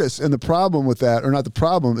awesome artists. And the problem with that, or not the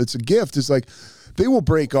problem, it's a gift, is like, they will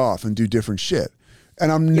break off and do different shit.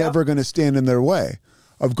 And I'm never going to stand in their way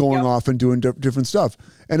of going off and doing different stuff.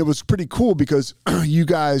 And it was pretty cool because you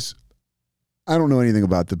guys, I don't know anything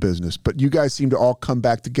about the business, but you guys seem to all come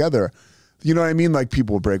back together. You know what I mean? Like,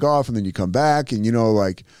 people will break off and then you come back, and, you know,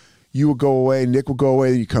 like, you will go away, Nick will go away,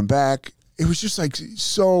 and you come back. It was just like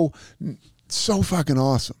so fucking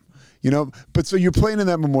awesome, you know? But so you're playing in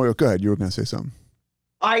that memorial. Go ahead. You were going to say something.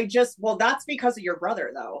 Well, that's because of your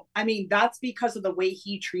brother, though. I mean, that's because of the way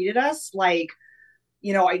he treated us. Like,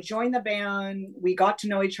 you know, I joined the band. We got to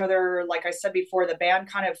know each other. Like I said before, the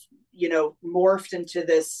band kind of, you know, morphed into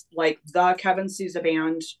this, like, the Kevin Sousa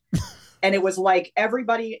band. And it was like,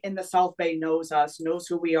 everybody in the South Bay knows us, knows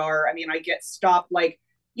who we are. I mean, I get stopped, like,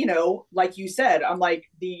 you know, like you said, I'm like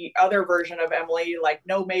the other version of Emily, like,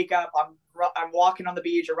 no makeup. I'm walking on the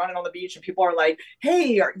beach or running on the beach, and people are like,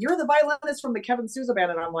 hey, you're the violinist from the Kevin Sousa band.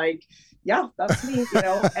 And I'm like, yeah, that's me, you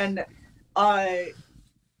know? And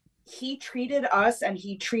he treated us, and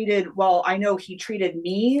I know he treated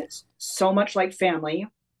me so much like family.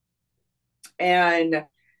 And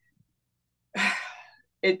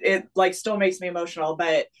it like still makes me emotional,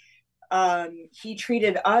 but he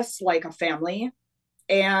treated us like a family.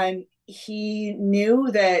 And he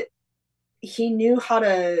knew how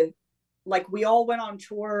to, like, we all went on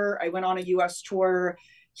tour. I went on a US tour.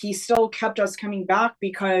 He still kept us coming back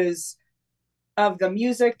because of the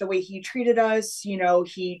music, the way he treated us. You know,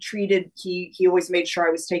 he always made sure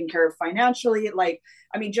I was taken care of financially. Like,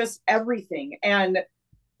 I mean, just everything. And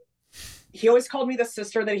he always called me the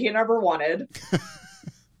sister that he never wanted.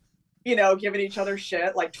 You know, giving each other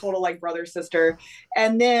shit, like total, like, brother, sister.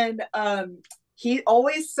 And then, he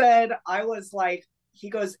always said, I was like, he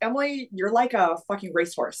goes, Emily, you're like a fucking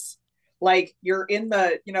racehorse. Like, you're in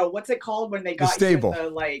the, you know, what's it called when they got you in the,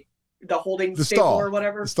 like, the holding stable stall, or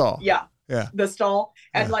whatever? The stall. Yeah. Yeah. The stall.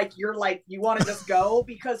 And like, you're like, you want to just go,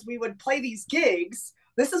 because we would play these gigs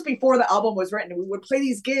this is before the album was written. We would play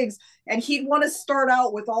these gigs and he'd want to start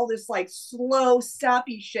out with all this like slow,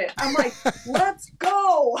 sappy shit. I'm like, let's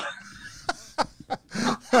go.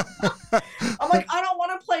 I'm like, I don't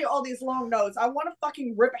want to play all these long notes. I want to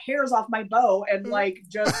fucking rip hairs off my bow and like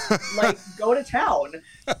just like go to town.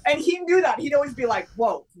 And he knew that. He'd always be like,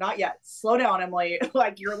 whoa, not yet. Slow down, Emily.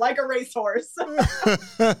 Like, you're like a racehorse.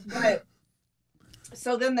 But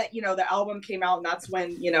so then that, you know, the album came out, and that's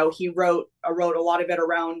when, you know, he wrote a lot of it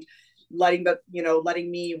around letting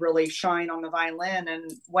me really shine on the violin.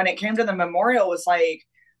 And when it came to the memorial, it was like,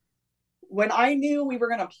 when I knew we were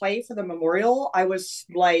going to play for the memorial, I was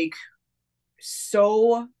like,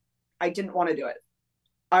 I didn't want to do it.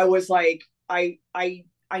 I was like, I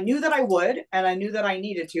knew that I would, and I knew that I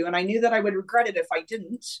needed to, and I knew that I would regret it if I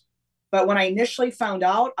didn't. But when I initially found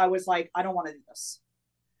out, I was like, I don't want to do this.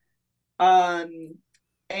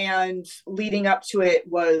 And leading up to it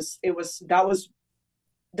was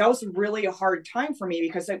really a hard time for me,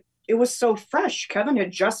 because it was so fresh. Kevin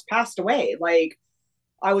had just passed away. Like,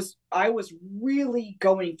 I was really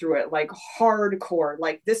going through it like hardcore.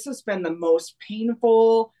 Like, this has been the most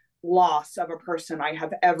painful loss of a person I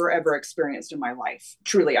have ever experienced in my life.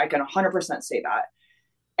 Truly, I can 100% say that.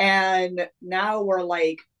 And now we're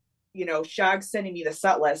like, you know, Shag's sending me the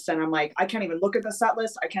set list, and I'm like, I can't even look at the set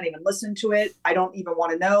list. I can't even listen to it. I don't even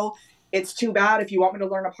want to know. It's too bad. If you want me to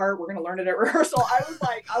learn a part, we're going to learn it at rehearsal. I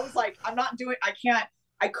was like, I'm not doing,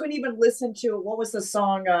 I couldn't even listen to, what was the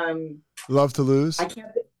song? Love to Lose? I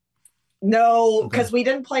can't. No, because okay. We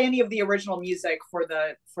didn't play any of the original music for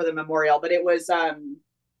the memorial, but it was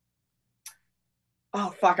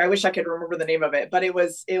oh fuck, I wish I could remember the name of it, but it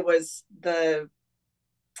was the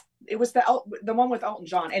one with Elton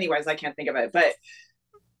John. Anyways, I can't think of it, but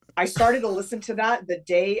I started to listen to that the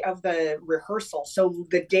day of the rehearsal. So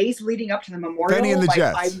the days leading up to the memorial, Benny and the like,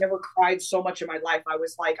 Jets. I've never cried so much in my life. I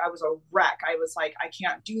was a wreck. I was like, I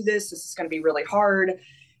can't do this. This is going to be really hard.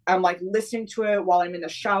 I'm like listening to it while I'm in the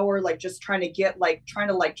shower, like just trying to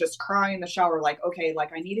just cry in the shower. Like, okay,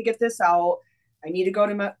 like I need to get this out. I need to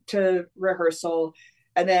go to rehearsal.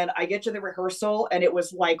 And then I get to the rehearsal, and it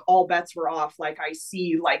was like all bets were off. Like, I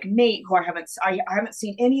see like Nate, who I haven't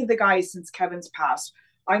seen any of the guys since Kevin's passed.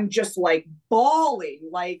 I'm just like bawling,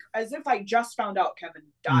 like as if I just found out Kevin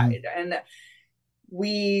died. And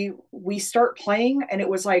we start playing, and it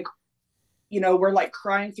was like, you know, we're like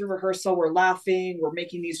crying through rehearsal. We're laughing. We're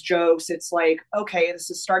making these jokes. It's like, okay, this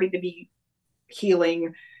is starting to be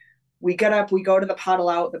healing. We get up, we go to the paddle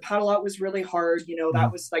out. The paddle out was really hard. You know,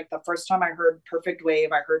 that was like the first time I heard Perfect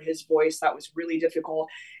Wave. I heard his voice. That was really difficult.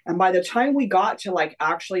 And by the time we got to like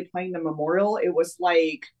actually playing the memorial, it was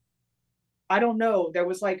like, I don't know, there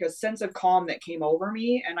was like a sense of calm that came over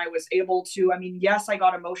me. And I was able to, I mean, yes, I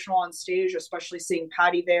got emotional on stage, especially seeing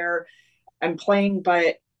Patty there and playing.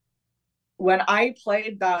 But when I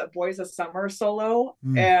played that Boys of Summer solo,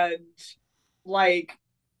 and like,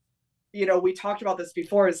 you know, we talked about this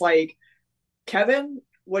before, is like, Kevin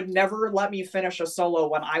would never let me finish a solo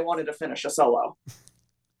when I wanted to finish a solo.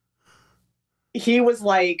 He was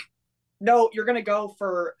like, no, you're going to go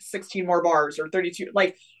for 16 more bars or 32.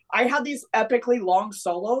 Like, I had these epically long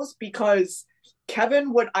solos because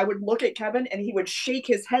I would look at Kevin and he would shake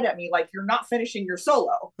his head at me like, you're not finishing your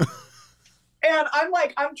solo. And I'm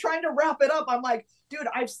like, I'm trying to wrap it up. I'm like, dude,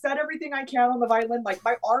 I've said everything I can on the violin. Like,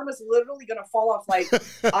 my arm is literally going to fall off. Like,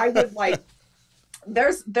 I would like,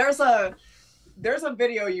 there's a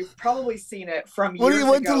video, you've probably seen it from years ago. When he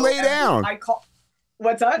went to lay down.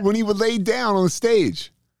 What's that? When he would lay down on the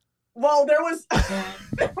stage. Well, there was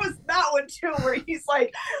that one too, where he's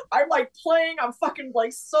like, I'm like playing, I'm fucking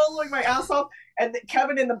like soloing my ass off, and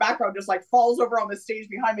Kevin in the background just like falls over on the stage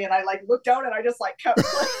behind me, and I like look down and I just like kept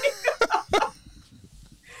playing.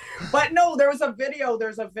 But no, there's a video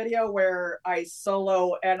where I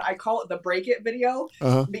solo, and I call it the break it video,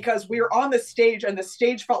 because we were on the stage and the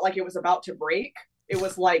stage felt like it was about to break. It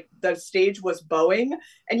was like the stage was bowing,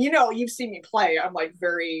 and you know, you've seen me play. I'm like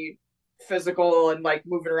very physical and like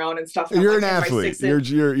moving around and stuff. You're like an athlete. You're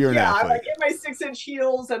an athlete. I'm like in my 6-inch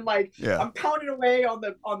heels and like I'm pounding away on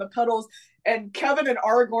the pedals. And Kevin and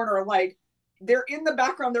Aragorn are like, they're in the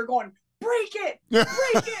background. They're going, break it, break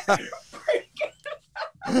it, break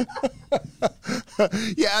it.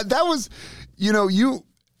 Yeah, that was, you know,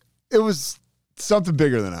 it was something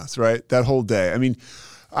bigger than us, right? That whole day. I mean,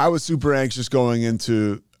 I was super anxious going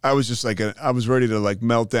into. I was just like, I was ready to like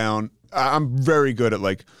melt down. I'm very good at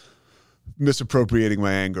like misappropriating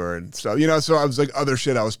my anger and stuff, you know, so I was like other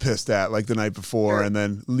shit I was pissed at like the night before, and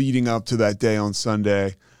then leading up to that day on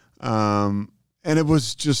Sunday. And it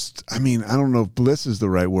was just, I mean, I don't know if bliss is the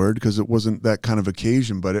right word because it wasn't that kind of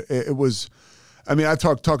occasion, but it was, I mean,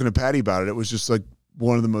 talking to Patty about it. It was just like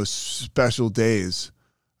one of the most special days.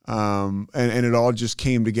 And it all just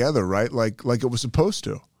came together, right? Like it was supposed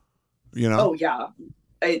to, you know? Oh yeah.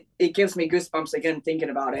 It gives me goosebumps again thinking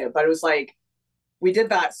about it. But it was like, we did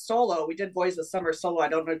that solo. We did Boys of Summer solo. I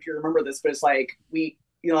don't know if you remember this, but it's like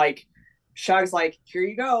like Shag's like, here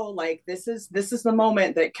you go. Like this is the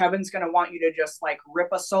moment that Kevin's gonna want you to just like rip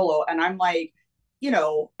a solo. And I'm like,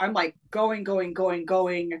 I'm like going.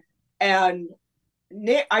 And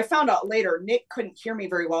Nick, I found out later, Nick couldn't hear me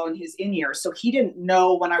very well in his in-ear. So he didn't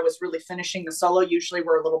know when I was really finishing the solo. Usually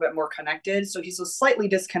we're a little bit more connected. So he's slightly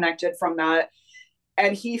disconnected from that.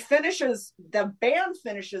 And the band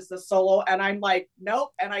finishes the solo, and I'm like,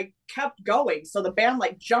 nope. And I kept going. So the band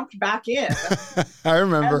like jumped back in. I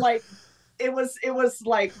remember. And like, it was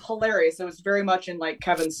like hilarious. It was very much in like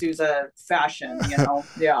Kevin Sousa fashion,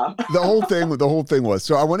 Yeah. The whole thing was,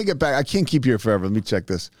 so I want to get back. I can't keep you here forever. Let me check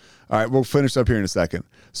this. All right. We'll finish up here in a second.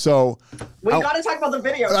 So we got to talk about the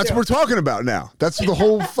video. That's too. what we're talking about now. That's the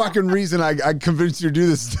whole fucking reason I convinced you to do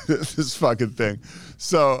this fucking thing.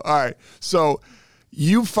 So, all right. So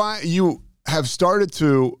you have started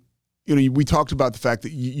to, we talked about the fact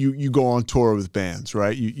that you go on tour with bands,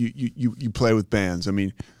 right? You play with bands. I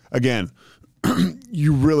mean, again,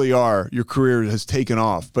 you really are, your career has taken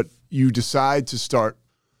off, but you decide to start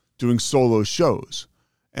doing solo shows,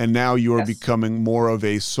 and now you are becoming more of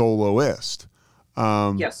a soloist.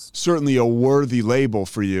 Yes. Certainly a worthy label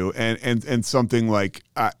for you, and something like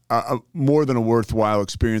more than a worthwhile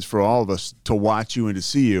experience for all of us to watch you and to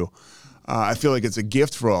see you. I feel like it's a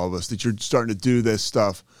gift for all of us that you're starting to do this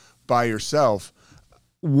stuff by yourself.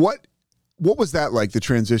 What was that like, the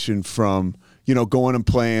transition from, going and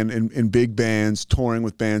playing in big bands, touring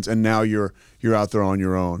with bands, and now you're out there on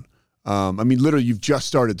your own? I mean, literally, you've just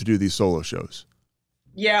started to do these solo shows.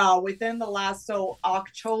 Yeah, within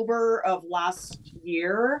October of last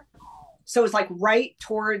year. So it's like right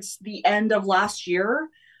towards the end of last year,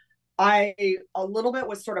 I a little bit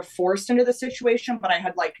was sort of forced into the situation, but I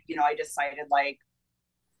had I decided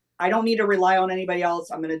I don't need to rely on anybody else.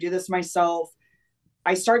 I'm going to do this myself.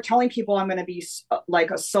 I start telling people I'm going to be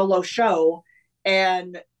like a solo show.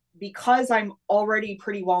 And because I'm already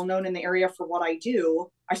pretty well known in the area for what I do,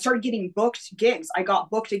 I started getting booked gigs. I got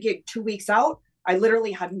booked a gig 2 weeks out. I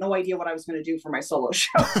literally had no idea what I was going to do for my solo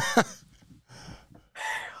show.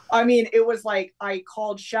 I mean, it was like, I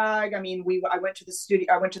called Shag. I mean, I went to the studio.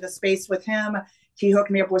 I went to the space with him. He hooked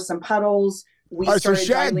me up with some pedals. All right, so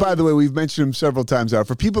Shag, by the way, we've mentioned him several times now.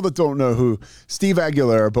 For people that don't know who Steve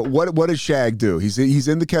Aguilera, but what does Shag do? He's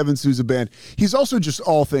in the Kevin Sousa band. He's also just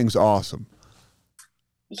all things awesome.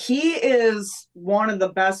 He is one of the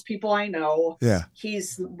best people I know. Yeah. He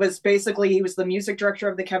was the music director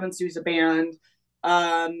of the Kevin Sousa band.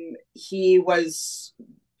 He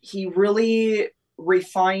really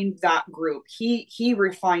refined that group. He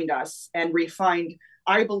refined us and refined,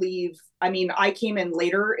 I believe, I mean, I came in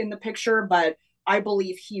later in the picture, but I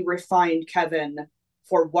believe he refined Kevin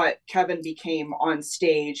for what Kevin became on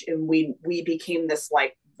stage. And we became this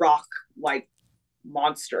rock,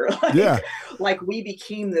 monster. We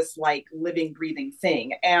became this living, breathing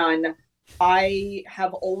thing. And I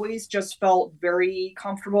have always just felt very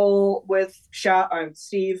comfortable with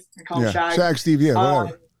Steve. I call him Shag. Shag, Steve, yeah,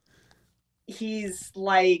 whatever. He's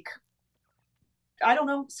I don't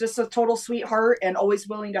know, it's just a total sweetheart and always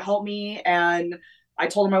willing to help me. And I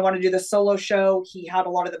told him I want to do the solo show. He had a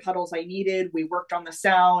lot of the pedals I needed. We worked on the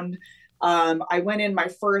sound. I went in, my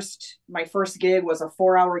first gig was a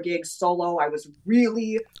 4-hour gig solo. I was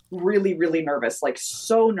really, really, really nervous,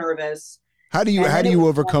 so nervous. How do you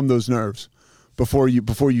overcome those nerves before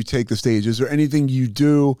you take the stage? Is there anything you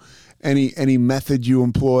do, any method you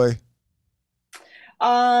employ?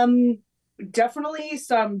 Definitely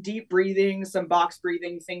some deep breathing, some box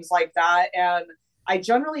breathing, things like that. And I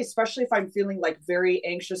generally, especially if I'm feeling very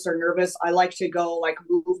anxious or nervous, I like to go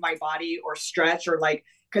move my body or stretch or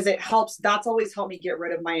because it helps. That's always helped me get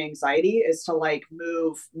rid of my anxiety, is to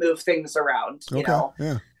move things around, you know?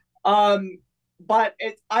 Yeah. But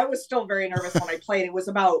I was still very nervous when I played. It was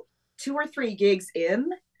about 2 or 3 gigs in,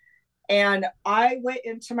 and I went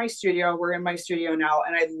into my studio. We're in my studio now,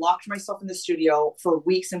 and I locked myself in the studio for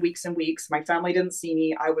weeks and weeks and weeks. My family didn't see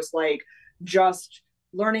me. I was just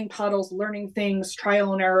learning pedals, learning things,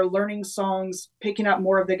 trial and error, learning songs, picking up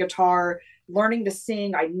more of the guitar, learning to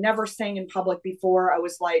sing. I never sang in public before. I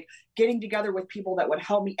was getting together with people that would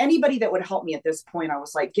help me. Anybody that would help me at this point, I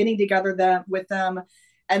was getting together with them.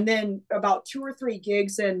 And then about 2 or 3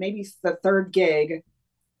 gigs in, maybe the 3rd gig,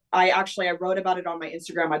 I wrote about it on my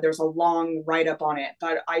Instagram. There's a long write-up on it,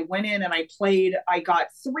 but I went in and I got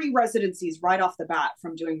 3 residencies right off the bat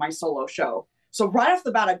from doing my solo show. So right off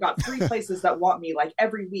the bat, I've got 3 places that want me like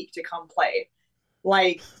every week to come play.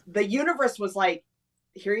 Like the universe was like,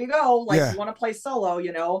 here you go. Like, you want to play solo,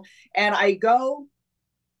 you know? And I go,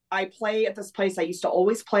 I play at this place. I used to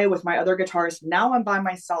always play with my other guitarists. Now I'm by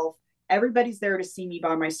myself. Everybody's there to see me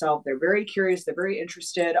by myself. They're very curious. They're very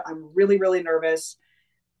interested. I'm really, really nervous.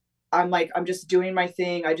 I'm just doing my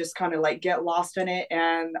thing. I just kind of like get lost in it.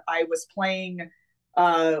 And I was playing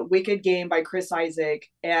Wicked Game by Chris Isaak,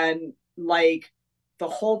 and like the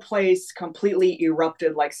whole place completely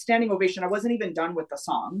erupted, like standing ovation. I wasn't even done with the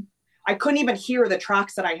song. I couldn't even hear the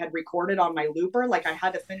tracks that I had recorded on my looper. Like I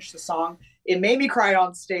had to finish the song. It made me cry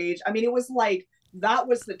on stage. I mean, it was like, that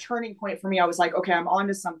was the turning point for me. I was like, okay, I'm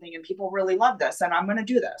onto something and people really love this and I'm going to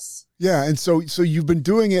do this. Yeah. And so you've been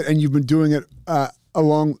doing it, and you've been doing it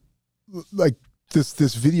along like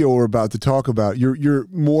this video we're about to talk about. You're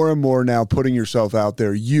more and more now putting yourself out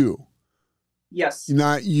there. Yes.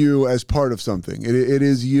 Not you as part of something. It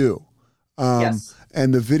is you. Yes.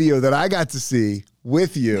 And the video that I got to see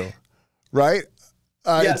with you, right?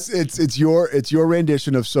 Yes. It's your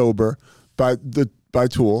rendition of "Sober" by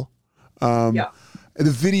Tool. Yeah.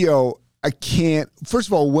 The video, I can't. First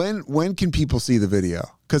of all, when can people see the video?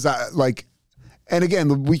 Because I like, and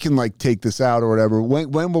again, we can like take this out or whatever.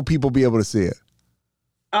 When will people be able to see it?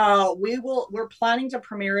 We're planning to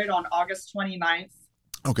premiere it on August 29th.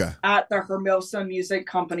 Okay. At the Hermosa Music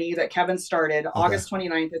Company that Kevin started. Okay. August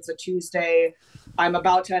 29th. It's a Tuesday. I'm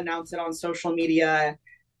about to announce it on social media.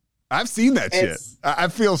 I've seen that shit. I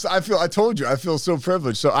told you, I feel so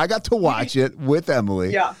privileged. So I got to watch it with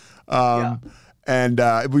Emily. Yeah. And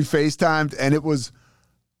we FaceTimed, and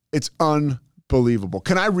it's unbelievable.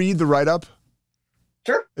 Can I read the write-up?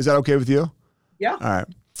 Sure. Is that okay with you? Yeah. All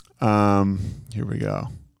right. Here we go.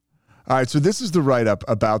 All right. So this is the write-up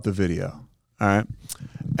about the video. All right.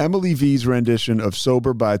 Emily V's rendition of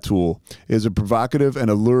 "Sober" by Tool is a provocative and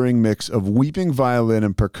alluring mix of weeping violin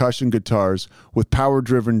and percussion guitars with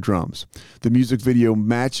power-driven drums. The music video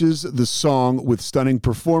matches the song with stunning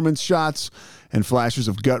performance shots and flashes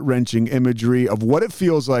of gut-wrenching imagery of what it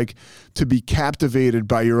feels like to be captivated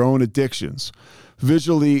by your own addictions.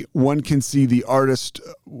 Visually, one can see the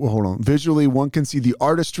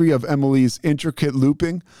artistry of Emily's intricate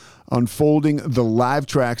looping, unfolding the live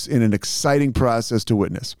tracks in an exciting process to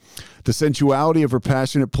witness. The sensuality of her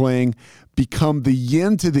passionate playing become the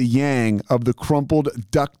yin to the yang of the crumpled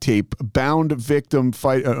duct tape bound victim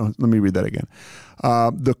fight. Let me read that again.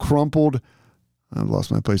 The crumpled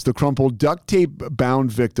duct tape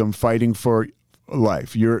bound victim fighting for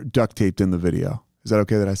life. You're duct taped in the video. Is that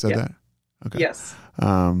okay that I said that? Okay. Yes.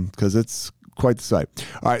 Because it's quite the sight.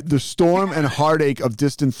 All right. The storm and heartache of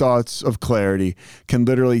distant thoughts of clarity can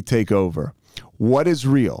literally take over. What is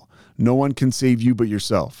real? No one can save you but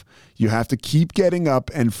yourself. You have to keep getting up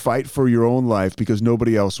and fight for your own life because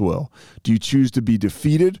nobody else will. Do you choose to be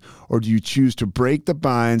defeated, or do you choose to break the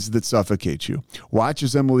binds that suffocate you? Watch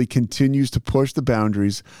as Emily continues to push the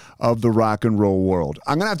boundaries of the rock and roll world.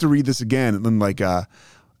 I'm going to have to read this again and like,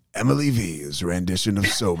 Emily V's rendition of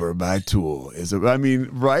 "Sober" by Tool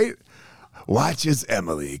right? Watch as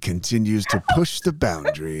Emily continues to push the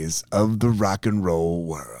boundaries of the rock and roll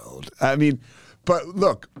world. I mean, but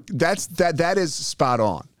look, that is spot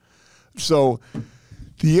on. So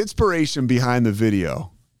the inspiration behind the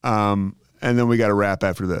video, and then we got to wrap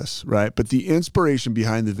after this, right? But the inspiration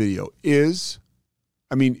behind the video is,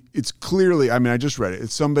 it's clearly, I just read it.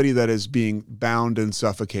 It's somebody that is being bound and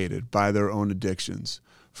suffocated by their own addictions.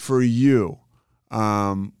 For you,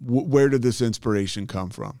 where did this inspiration come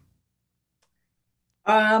from?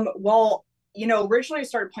 Well, originally I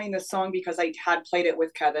started playing this song because I had played it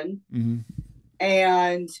with Kevin. Mm-hmm.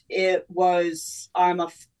 And it was, I'm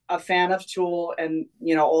a fan of Tool and,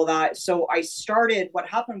 all that. So what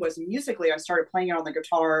happened was musically, I started playing it on the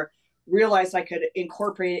guitar, realized I could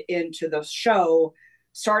incorporate it into the show,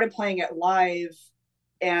 started playing it live.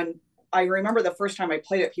 And I remember the first time I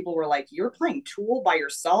played it, people were like, "You're playing Tool by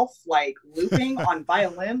yourself, like looping on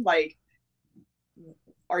violin? Like,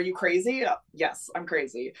 are you crazy?" Yes, I'm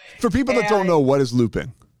crazy. For people that don't know, what is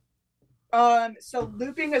looping? So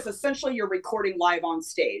looping is essentially you're recording live on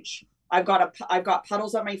stage. I've got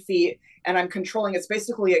pedals at my feet and I'm controlling. It's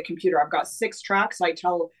basically a computer. I've got 6 tracks.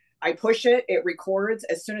 I push it, it records.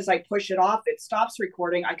 As soon as I push it off, it stops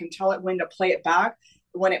recording. I can tell it when to play it back.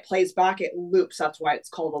 When it plays back, it loops. That's why it's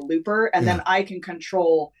called a looper. And then I can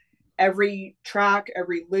control every track,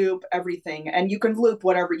 every loop, everything. And you can loop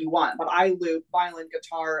whatever you want, but I loop violin,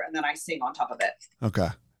 guitar, and then I sing on top of it. Okay.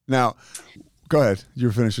 Now, go ahead.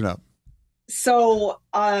 You're finishing up. So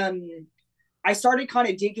I started kind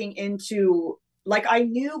of digging into, like, I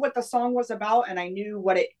knew what the song was about and I knew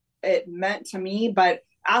what it it meant to me. But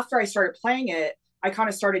after I started playing it, I kind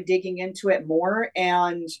of started digging into it more,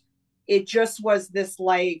 and it just was this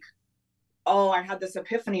like, oh, I had this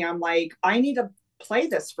epiphany. I'm like, I need to play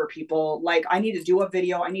this for people. Like, I need to do a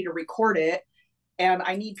video, I need to record it, and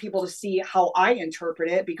I need people to see how I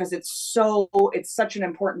interpret it, because it's such an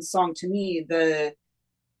important song to me.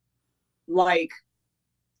 Like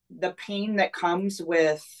the pain that comes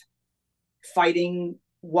with fighting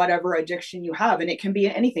whatever addiction you have. And it can be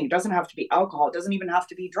anything. It doesn't have to be alcohol. It doesn't even have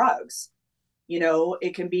to be drugs.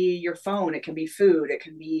 It can be your phone. It can be food. It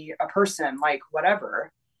can be a person, like whatever.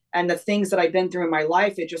 And the things that I've been through in my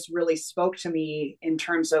life, it just really spoke to me in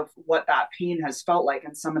terms of what that pain has felt like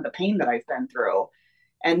and some of the pain that I've been through.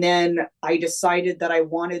 And then I decided that I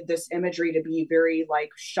wanted this imagery to be very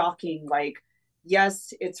like shocking, like,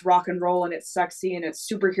 yes, it's rock and roll and it's sexy and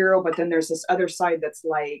it's superhero, but then there's this other side that's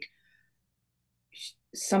like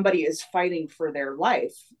somebody is fighting for their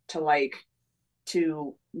life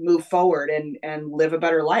to move forward and live a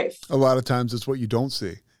better life. A lot of times it's what you don't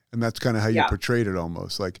see. And that's kind of how you portrayed it,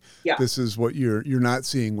 almost like this is what you're not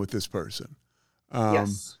seeing with this person.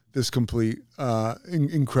 Yes. This complete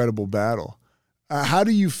incredible battle. How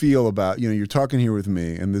do you feel about, you're talking here with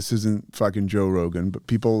me, and this isn't fucking Joe Rogan, but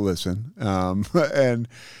people listen. And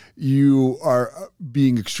you are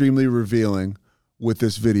being extremely revealing with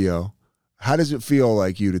this video. How does it feel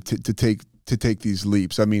like you to take these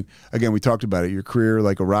leaps? I mean, again, we talked about it, your career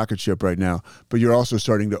like a rocket ship right now, but you're also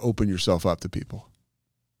starting to open yourself up to people.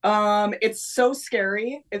 It's so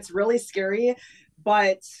scary. It's really scary,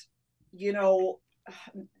 but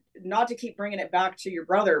not to keep bringing it back to your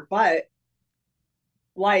brother, but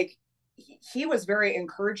like he was very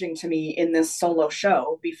encouraging to me in this solo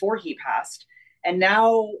show before he passed. And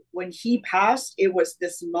now when he passed, it was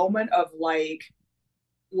this moment of like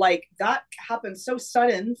that happened so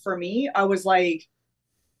sudden for me. I was like,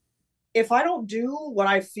 if I don't do what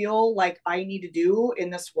I feel like I need to do in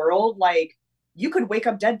this world, like you could wake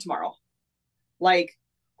up dead tomorrow. Like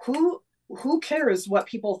who cares what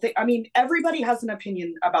people think? I mean, everybody has an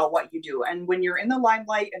opinion about what you do. And when you're in the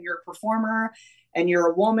limelight and you're a performer and you're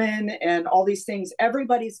a woman and all these things,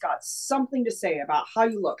 everybody's got something to say about how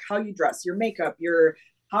you look, how you dress, your makeup,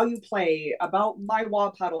 how you play, about my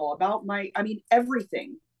wah pedal,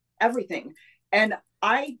 everything. And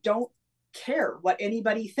I don't care what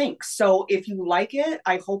anybody thinks. So if you like it,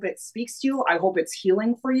 I hope it speaks to you. I hope it's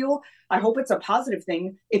healing for you. I hope it's a positive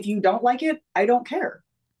thing. If you don't like it, I don't care.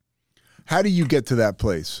 How do you get to that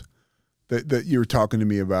place that you're talking to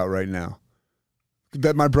me about right now?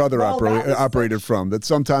 That my brother operated from, that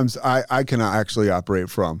sometimes I cannot actually operate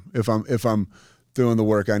from if I'm doing the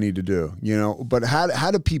work I need to do, but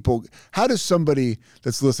how does somebody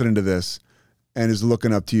that's listening to this and is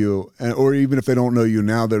looking up to you, or even if they don't know you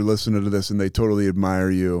now, they're listening to this and they totally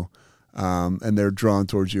admire you, and they're drawn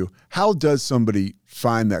towards you. How does somebody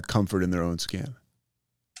find that comfort in their own skin?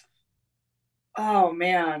 Oh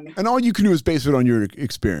man. And all you can do is base it on your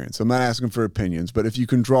experience. I'm not asking for opinions, but if you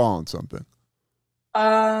can draw on something.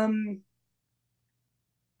 I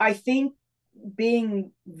think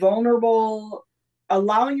being vulnerable,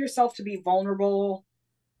 allowing yourself to be vulnerable,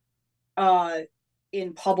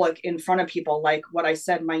 in public, in front of people, like what I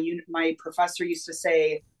said, my professor used to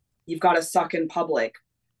say, you've got to suck in public.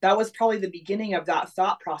 That was probably the beginning of that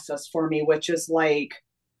thought process for me, which is like,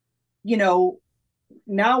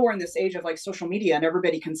 now we're in this age of like social media and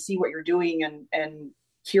everybody can see what you're doing and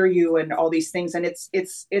hear you and all these things. And it's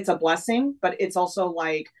a blessing, but it's also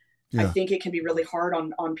like, I think it can be really hard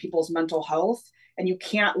on people's mental health, and you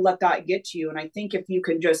can't let that get to you. And I think if you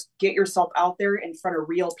can just get yourself out there in front of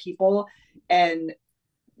real people, and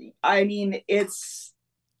I mean,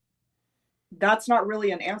 that's not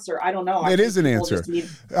really an answer. I don't know. It is an answer.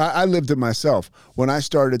 I lived it myself. When I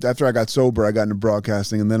started, after I got sober, I got into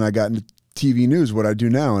broadcasting, and then I got into TV news, what I do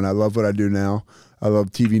now. And I love what I do now. I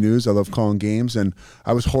love TV news. I love calling games. And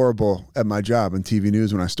I was horrible at my job in TV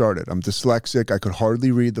news when I started. I'm dyslexic. I could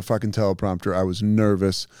hardly read the fucking teleprompter. I was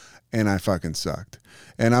nervous, and I fucking sucked.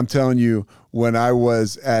 And I'm telling you, when I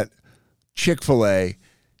was at Chick-fil-A,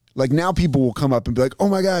 like now people will come up and be like, oh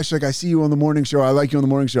my gosh, like I see you on the morning show. I like you on the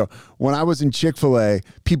morning show. When I was in Chick-fil-A,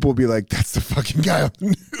 people would be like, that's the fucking guy on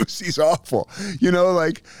the news. He's awful.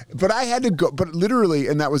 But I had to go, but literally,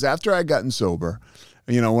 and that was after I gotten sober.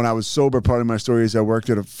 When I was sober, part of my story is I worked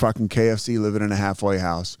at a fucking KFC living in a halfway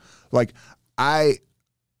house. Like I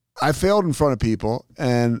failed in front of people,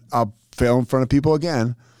 and I'll fail in front of people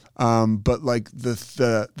again. But like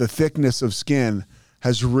the thickness of skin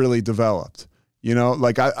has really developed.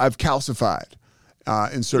 Like I've calcified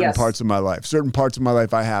in certain parts of my life. Certain parts of my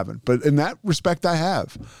life I haven't. But in that respect, I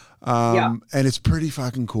have. And it's pretty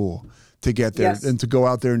fucking cool to get there Yes. and to go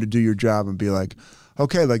out there and to do your job and be like,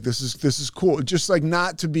 okay, like this is cool. Just like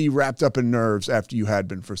not to be wrapped up in nerves after you had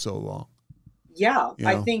been for so long. Yeah, You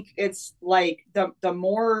know? I think it's like the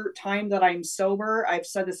more time that I'm sober, I've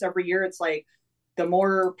said this every year, it's like the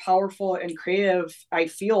more powerful and creative I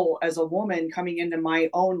feel as a woman coming into my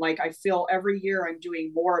own. Like I feel every year I'm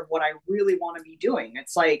doing more of what I really want to be doing.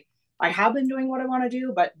 It's like I have been doing what I want to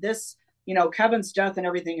do, but this, Kevin's death and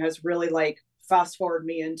everything has really like fast forward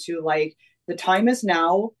me into like the time is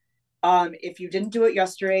now. If you didn't do it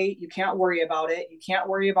yesterday, you can't worry about it. You can't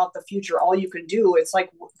worry about the future. All you can do, it's like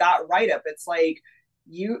that write-up. It's like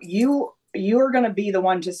you're going to be the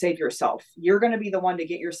one to save yourself. You're going to be the one to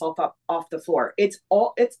get yourself up off the floor. It's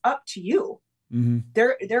up to you. Mm-hmm.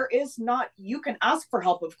 There is not, you can ask for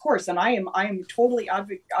help, of course. And I am totally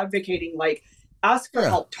advocating, like, ask for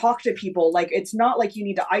help, talk to people. Like, it's not like you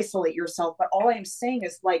need to isolate yourself, but all I'm saying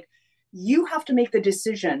is like, you have to make the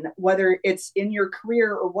decision, whether it's in your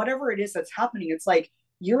career or whatever it is that's happening. It's like,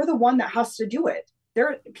 you're the one that has to do it.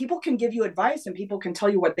 People can give you advice and people can tell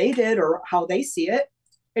you what they did or how they see it.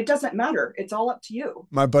 It doesn't matter. It's all up to you.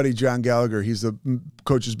 My buddy John Gallagher, he's the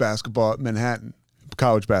coaches basketball at Manhattan,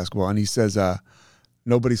 college basketball, and he says,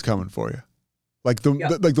 nobody's coming for you. Like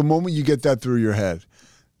the moment you get that through your head,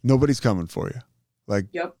 nobody's coming for you. Like,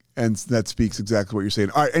 and that speaks exactly what you're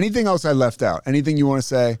saying. All right, anything else I left out? Anything you want to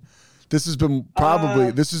say? This has been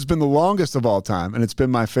this has been the longest of all time, and it's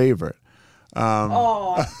been my favorite.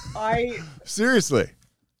 Seriously.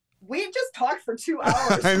 We just talked for 2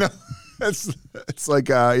 hours. I know. It's like,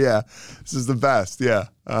 this is the best. Yeah.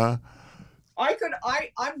 I'm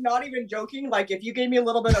not even joking. Like, if you gave me a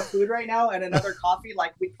little bit of food right now and another coffee,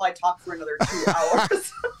 like, we'd probably talk for another 2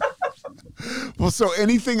 hours. Well, so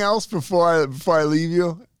anything else before I leave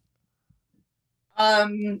you?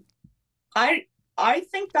 I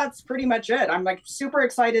think that's pretty much it. I'm like super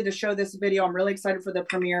excited to show this video. I'm really excited for the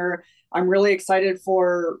premiere. I'm really excited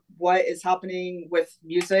for what is happening with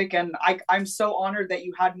music. And I'm so honored that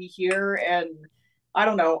you had me here. And I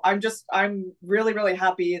don't know, I'm really, really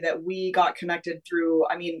happy that we got connected through,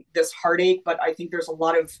 this heartache, but I think there's a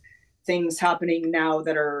lot of things happening now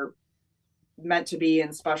that are meant to be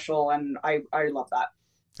and special. And I love that.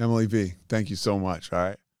 Emily V, thank you so much. All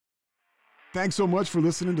right. Thanks so much for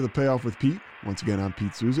listening to The Payoff with Pete. Once again, I'm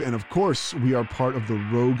Pete Souza. And of course, we are part of the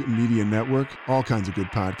Rogue Media Network. All kinds of good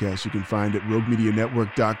podcasts you can find at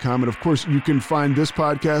roguemedianetwork.com. And of course, you can find this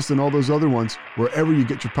podcast and all those other ones wherever you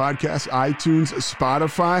get your podcasts, iTunes,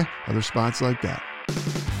 Spotify, other spots like that.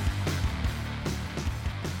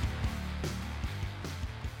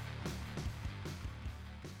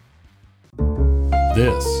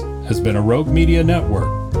 This has been a Rogue Media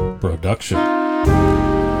Network production.